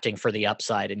not drafting for the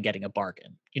upside and getting a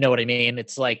bargain. You know what I mean?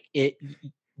 It's like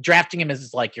drafting him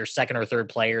as like your second or third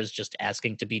player is just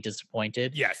asking to be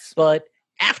disappointed. Yes. But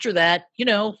after that, you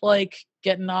know, like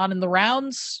getting on in the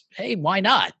rounds, hey, why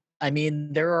not? I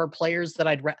mean, there are players that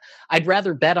I'd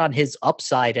rather bet on his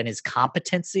upside and his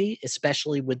competency,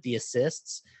 especially with the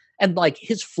assists. And like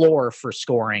his floor for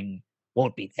scoring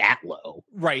won't be that low.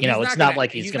 Right. You know, it's not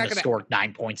like he's going to score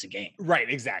 9 points a game. Right.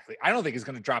 Exactly. I don't think he's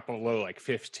going to drop below like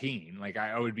 15. Like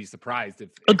I would be surprised if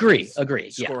agree.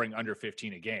 Scoring under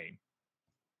 15 a game.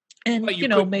 And but you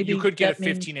know, maybe you could get a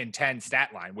 15 and 10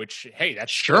 stat line, which, hey,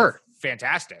 that's sure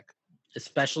fantastic,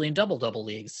 especially in double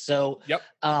leagues. So, yep.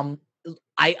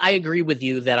 I agree with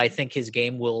you that I think his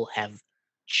game will have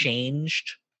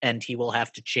changed and he will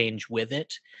have to change with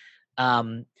it.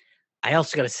 I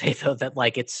also got to say though that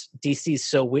like it's DC's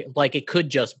so weird, like it could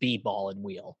just be Ball and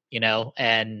Wheel, you know,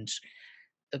 and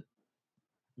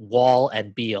Wall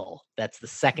and Beal. That's the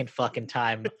second fucking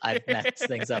time I've messed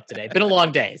things up today. Been a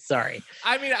long day. Sorry.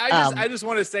 I mean, I just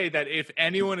want to say that if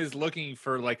anyone is looking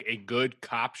for like a good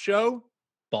cop show,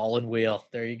 Ball and Wheel.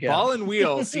 There you go. Ball and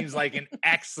Wheel seems like an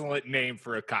excellent name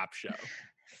for a cop show.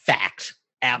 Fact.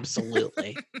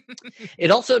 Absolutely.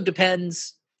 It also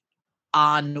depends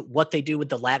on what they do with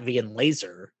the Latvian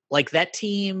laser. Like that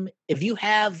team, if you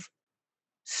have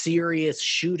serious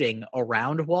shooting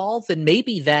around Wall, then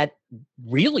maybe that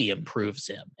really improves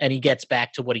him and he gets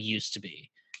back to what he used to be.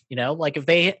 You know, like if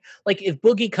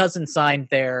Boogie Cousins signed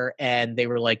there and they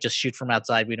were like, just shoot from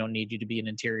outside, we don't need you to be an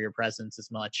interior presence as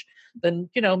much, then,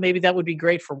 you know, maybe that would be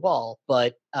great for Wall.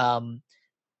 But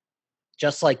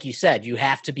just like you said, you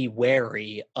have to be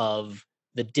wary of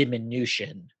the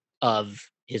diminution of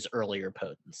his earlier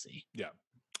potency. Yeah.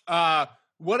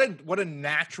 What a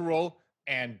natural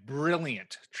and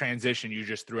brilliant transition you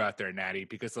just threw out there, Natty,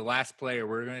 because the last player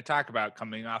we're going to talk about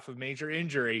coming off of major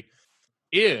injury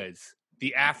is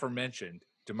the aforementioned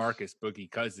DeMarcus Boogie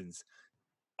Cousins.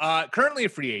 Currently a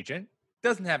free agent,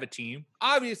 doesn't have a team.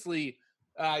 Obviously,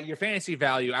 your fantasy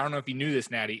value, I don't know if you knew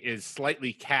this, Natty, is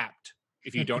slightly capped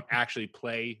if you don't actually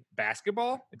play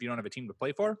basketball, if you don't have a team to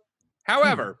play for.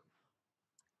 However,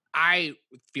 I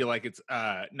feel like it's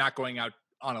not going out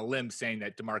on a limb saying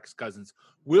that DeMarcus Cousins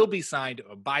will be signed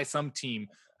by some team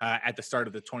at the start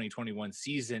of the 2021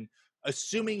 season.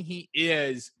 Assuming he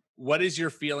is, what is your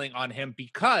feeling on him?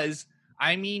 Because,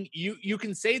 I mean, you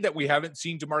can say that we haven't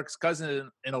seen DeMarcus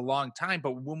Cousins in a long time,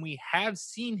 but when we have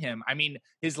seen him, I mean,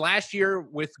 his last year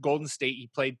with Golden State, he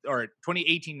played, or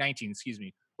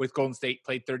 2018-19, with Golden State,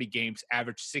 played 30 games,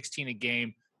 averaged 16 a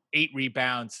game, 8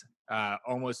 rebounds,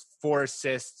 almost 4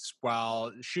 assists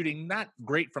while shooting not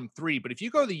great from 3. But if you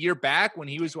go the year back when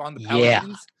he was on the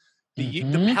Pelicans,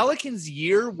 the Pelicans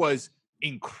year was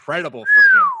incredible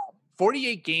for him.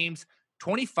 48 games,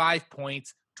 25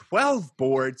 points, 12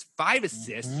 boards, 5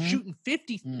 assists, shooting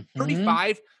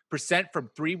 35% from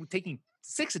 3, taking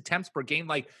 6 attempts per game.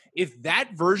 Like, if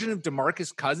that version of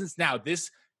DeMarcus Cousins, now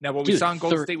what we saw in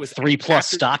Golden State was 3+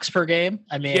 stocks per game.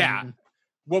 I mean, yeah.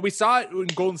 What we saw in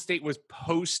Golden State was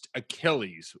post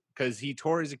Achilles, because he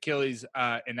tore his Achilles,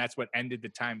 and that's what ended the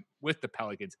time with the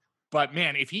Pelicans. But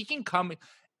man, if he can come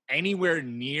anywhere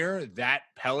near that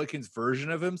Pelicans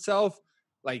version of himself,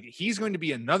 like, he's going to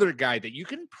be another guy that you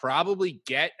can probably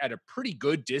get at a pretty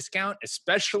good discount,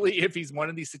 especially if he's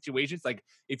one of these situations. Like,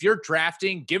 if you're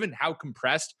drafting, given how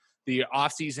compressed the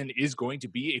offseason is going to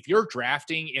be, if you're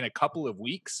drafting in a couple of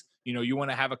weeks, you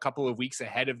want to have a couple of weeks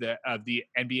ahead of the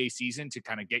NBA season to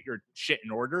kind of get your shit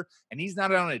in order, and he's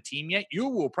not on a team yet, you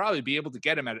will probably be able to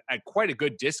get him at quite a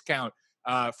good discount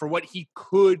for what he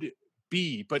could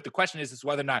be. But the question is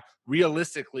whether or not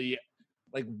realistically,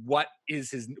 like, what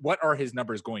are his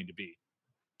numbers going to be?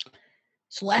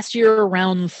 So last year,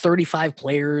 around 35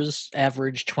 players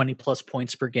averaged 20+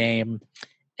 points per game,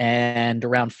 and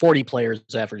around 40 players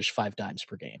averaged 5 dimes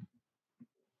per game.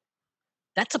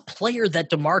 That's a player that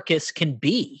DeMarcus can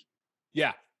be.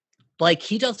 Yeah. Like,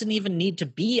 he doesn't even need to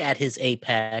be at his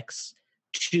apex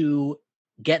to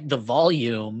get the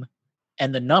volume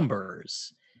and the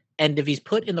numbers. And if he's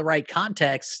put in the right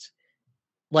context,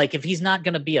 like, if he's not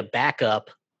going to be a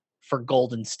backup for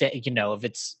Golden State,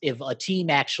 if a team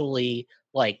actually,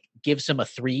 like, gives him a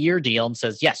 3-year deal and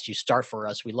says, yes, you start for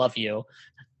us, we love you,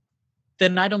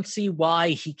 then I don't see why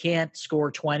he can't score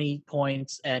 20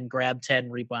 points and grab 10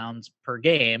 rebounds per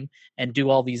game and do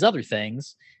all these other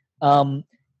things.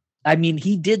 I mean,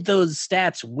 he did those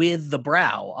stats with the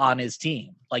Brow on his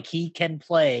team. Like, he can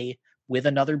play with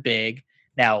another big.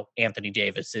 Now, Anthony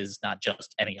Davis is not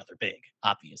just any other big,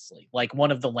 obviously. Like,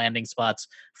 one of the landing spots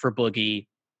for Boogie,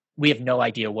 we have no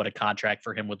idea what a contract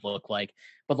for him would look like.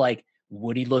 But, like,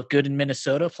 would he look good in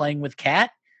Minnesota playing with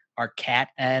Cat? Are Cat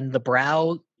and the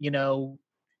Brow,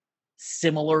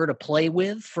 similar to play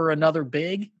with for another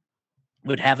big?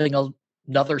 Would having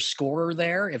another scorer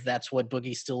there, if that's what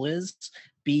Boogie still is,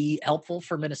 be helpful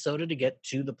for Minnesota to get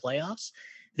to the playoffs?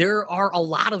 There are a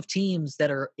lot of teams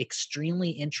that are extremely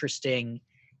interesting,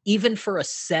 even for a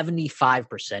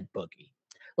 75% Boogie.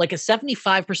 Like, a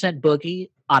 75% Boogie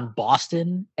on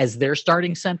Boston as their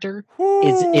starting center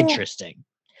is interesting.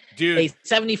 Dude, a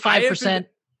 75%.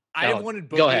 I have wanted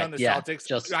Boogie on the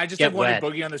Celtics. I just have wanted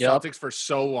Boogie on the Celtics for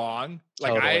so long.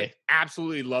 Like, totally. I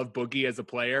absolutely love Boogie as a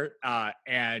player,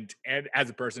 and as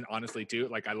a person, honestly, too.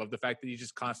 Like, I love the fact that he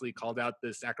just constantly called out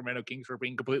the Sacramento Kings for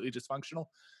being completely dysfunctional.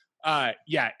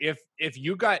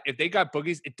 If they got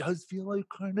Boogies, it does feel like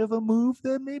kind of a move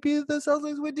that maybe the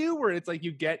Celtics would do, where it's like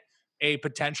you get a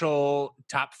potential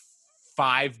top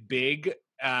 5 big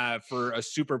for a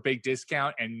super big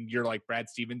discount, and you're like, Brad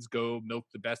Stevens, go milk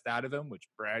the best out of him, which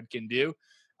Brad can do.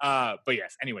 But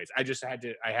yes, anyways, I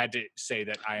had to say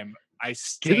that I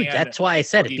stand. Dude, that's why I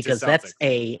said it, because that's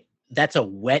a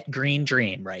wet green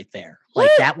dream right there.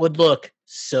 Like, that would look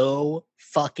so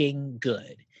fucking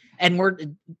good. And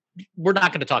we're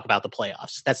not going to talk about the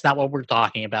playoffs. That's not what we're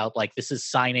talking about. Like, this is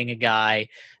signing a guy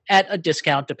at a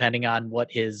discount depending on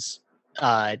what his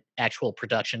actual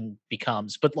production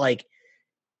becomes. But, like,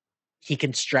 he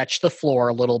can stretch the floor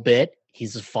a little bit.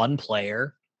 He's a fun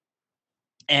player.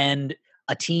 And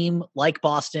a team like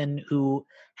Boston, who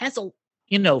has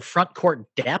front court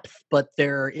depth, but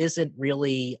there isn't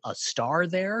really a star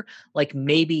there. Like,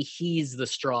 maybe he's the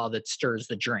straw that stirs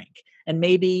the drink. And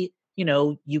maybe,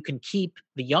 you can keep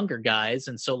the younger guys.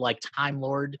 And so, like, Time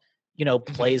Lord,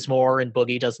 plays more and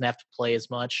Boogie doesn't have to play as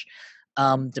much.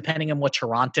 Depending on what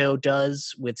Toronto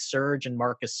does with Serge and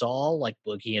Marc Gasol, like,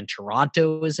 Boogie in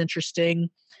Toronto is interesting.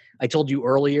 I told you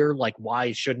earlier, like,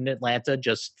 why shouldn't Atlanta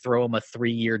just throw him a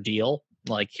 3-year deal?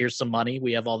 Like, here's some money.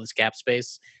 We have all this cap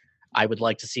space. I would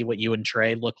like to see what you and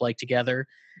Trey look like together.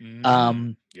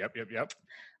 Yep.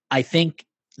 I think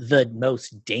the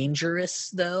most dangerous,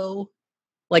 though,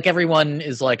 like, everyone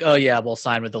is like, oh yeah, we'll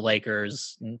sign with the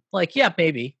Lakers. And, like, yeah,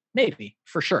 maybe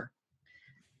for sure.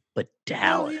 But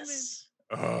Dallas.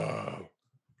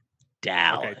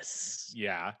 Dallas. Okay.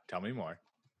 Yeah, tell me more.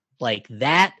 Like,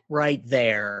 that right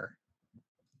there,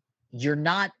 you're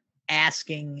not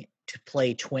asking to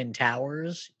play Twin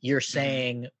Towers. You're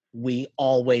saying we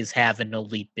always have an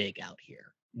elite big out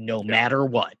here, no matter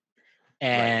what.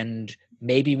 And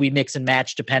maybe we mix and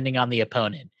match depending on the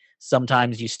opponent.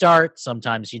 Sometimes you start,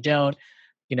 sometimes you don't.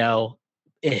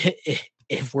 If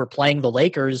if we're playing the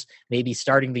Lakers, maybe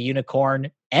starting the Unicorn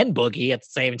and Boogie at the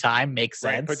same time makes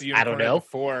sense. Right, put the I don't Unicorn know. at the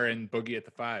 4 and Boogie at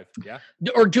the 5. Yeah.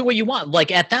 Or do what you want. Like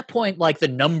at that point, like the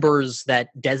numbers that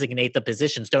designate the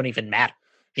positions don't even matter.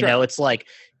 You know, it's like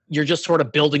you're just sort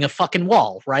of building a fucking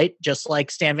wall, right? Just like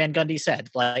Stan Van Gundy said.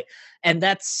 Like, and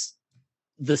that's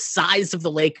the size of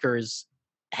the Lakers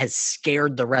has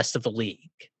scared the rest of the league.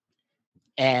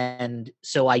 And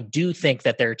so I do think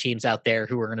that there are teams out there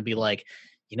who are going to be like,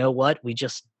 you know what? We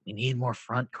need more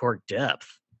front court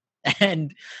depth.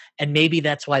 And maybe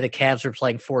that's why the Cavs are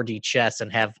playing 4D chess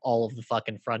and have all of the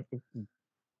fucking front,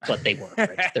 but they weren't.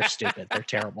 Rich. They're stupid. They're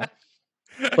terrible.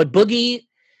 But Boogie,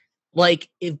 like,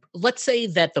 let's say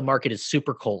that the market is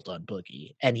super cold on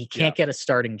Boogie and he can't get a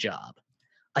starting job.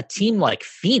 A team like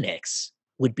Phoenix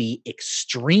would be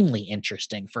extremely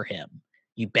interesting for him.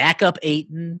 You back up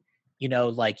Ayton, you know,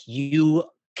 like you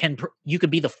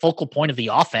could be the focal point of the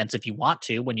offense if you want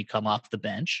to when you come off the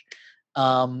bench.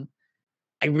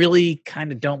 I really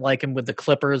kind of don't like him with the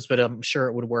Clippers, but I'm sure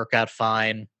it would work out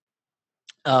fine.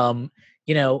 You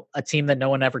know, a team that no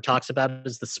one ever talks about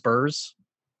is the Spurs.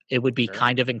 It would be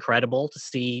kind of incredible to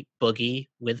see Boogie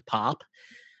with Pop.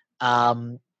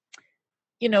 You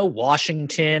know,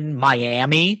 Washington,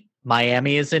 Miami.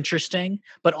 Miami is interesting,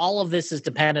 but all of this is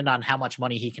dependent on how much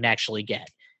money he can actually get.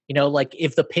 You know, like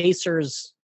if the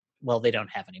Pacers, well, they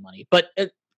don't have any money, but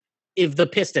if the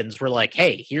Pistons were like,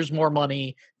 hey, here's more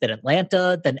money than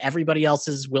Atlanta, than everybody else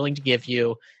is willing to give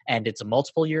you, and it's a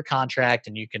multiple year contract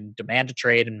and you can demand a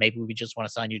trade and maybe we just want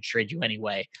to sign you to trade you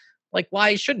anyway. Like,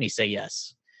 why shouldn't he say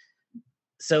yes?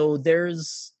 So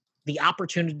there's the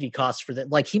opportunity cost for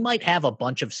that. Like he might have a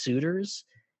bunch of suitors,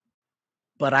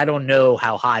 but I don't know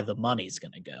how high the money's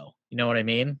going to go. You know what I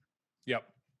mean? Yep.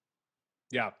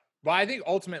 Yeah. Well, I think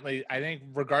ultimately,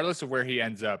 regardless of where he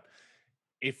ends up,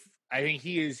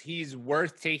 he's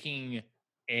worth taking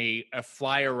a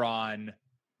flyer on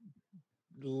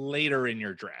later in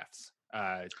your drafts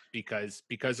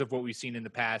because of what we've seen in the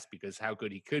past, because how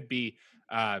good he could be,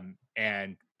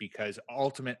 and because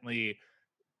ultimately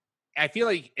I feel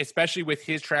like, especially with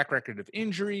his track record of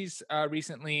injuries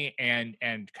recently and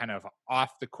kind of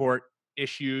off the court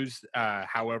issues,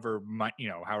 however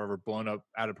blown up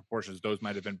out of proportions those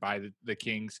might have been by the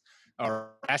Kings or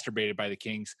masturbated by the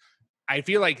Kings, I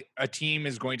feel like a team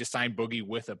is going to sign Boogie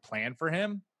with a plan for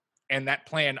him. And that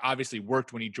plan obviously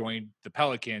worked when he joined the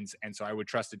Pelicans. And so I would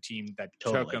trust a team that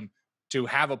took him to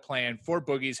have a plan for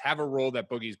Boogie's, have a role that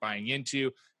Boogie's buying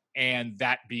into, and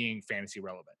that being fantasy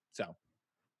relevant. So.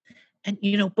 And,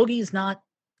 you know, Boogie's not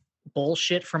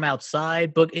bullshit from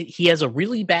outside. He has a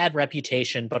really bad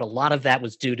reputation, but a lot of that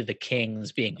was due to the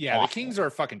Kings being awful. The Kings are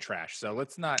fucking trash. So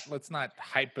let's not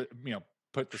hype,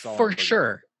 put this all for on Boogie.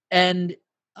 Sure. And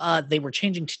they were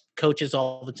changing coaches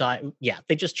all the time. Yeah,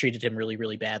 they just treated him really,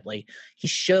 really badly. He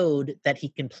showed that he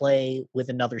can play with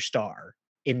another star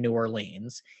in New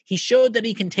Orleans. He showed that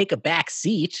he can take a back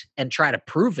seat and try to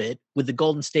prove it with the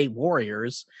Golden State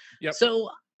Warriors. Yep.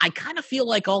 So I kind of feel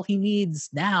like all he needs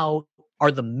now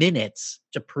are the minutes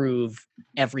to prove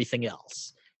everything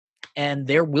else. And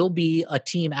there will be a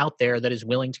team out there that is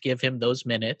willing to give him those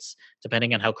minutes,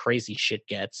 depending on how crazy shit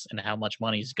gets and how much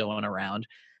money's going around.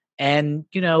 And,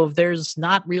 you know, if there's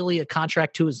not really a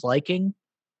contract to his liking,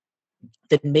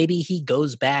 then maybe he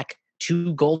goes back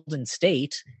to Golden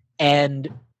State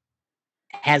and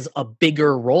has a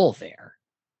bigger role there.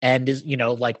 And is, you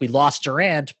know, like we lost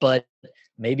Durant, but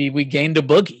maybe we gained a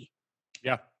Boogie.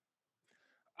 Yeah.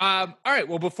 All right.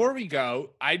 Well, before we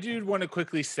go, I do want to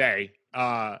quickly say,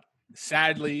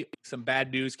 sadly, some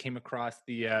bad news came across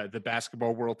the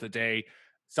basketball world today.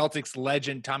 Celtics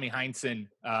legend Tommy Heinsohn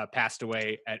passed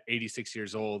away at 86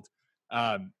 years old.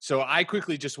 So I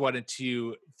quickly just wanted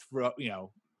to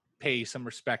pay some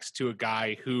respects to a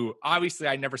guy who obviously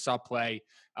I never saw play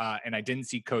and I didn't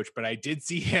see coach, but I did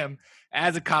see him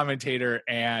as a commentator.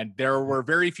 And there were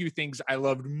very few things I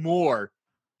loved more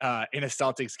in a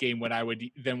Celtics game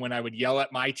than when I would yell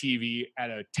at my TV at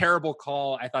a terrible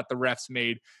call I thought the refs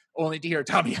made, only to hear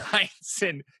Tommy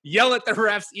Heinsohn yell at the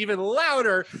refs even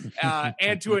louder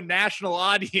and to a national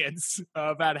audience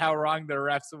about how wrong the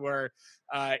refs were.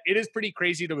 It is pretty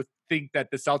crazy to think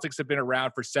that the Celtics have been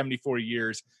around for 74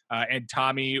 years, and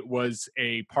Tommy was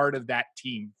a part of that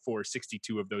team for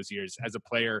 62 of those years as a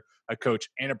player, a coach,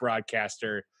 and a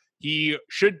broadcaster. He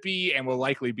should be and will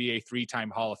likely be a 3-time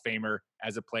Hall of Famer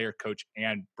as a player, coach,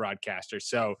 and broadcaster.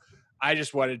 So I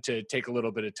just wanted to take a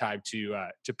little bit of time to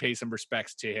pay some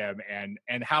respects to him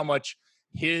and how much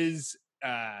his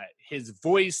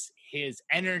voice, his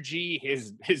energy,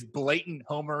 his blatant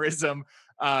homerism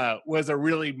was a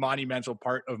really monumental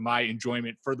part of my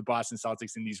enjoyment for the Boston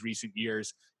Celtics in these recent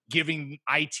years. Giving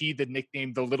IT the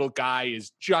nickname the little guy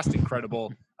is just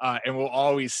incredible, and will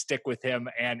always stick with him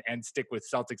and stick with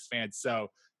Celtics fans.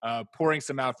 So pouring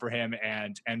some out for him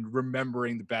and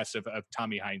remembering the best of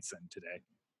Tommy Heinsohn today.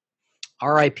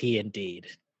 R.I.P. indeed.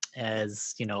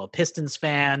 As you know, a Pistons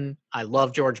fan, I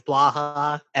love George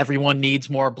Blaha. Everyone needs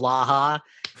more Blaha.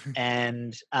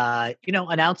 And,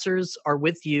 announcers are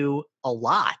with you a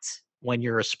lot when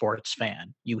you're a sports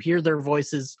fan. You hear their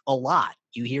voices a lot.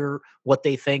 You hear what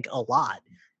they think a lot.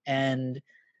 And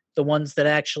the ones that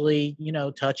actually,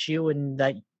 touch you and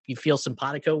that you feel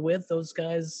simpatico with, those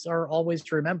guys are always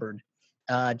remembered.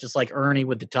 Just like Ernie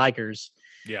with the Tigers.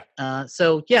 Yeah.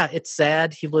 It's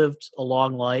sad. He lived a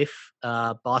long life,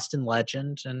 Boston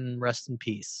legend, and rest in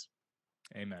peace.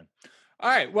 Amen. All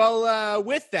right. Well,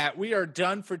 with that, we are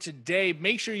done for today.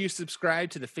 Make sure you subscribe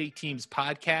to the Fake Teams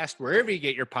podcast, wherever you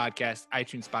get your podcast,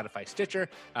 iTunes, Spotify, Stitcher.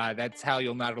 That's how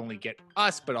you'll not only get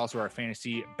us, but also our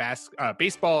fantasy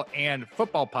baseball and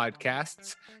football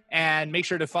podcasts. And make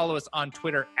sure to follow us on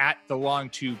Twitter at The Long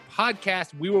Two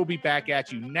Podcast. We will be back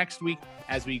at you next week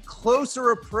as we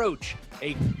closer approach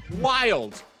a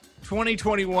wild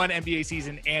 2021 NBA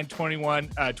season and 2021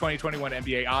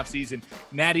 NBA offseason.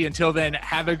 Natty, until then,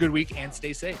 have a good week and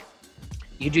stay safe.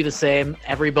 You do the same.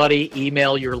 Everybody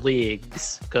email your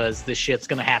leagues because this shit's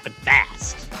going to happen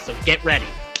fast. So get ready.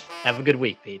 Have a good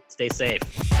week, Pete. Stay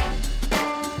safe.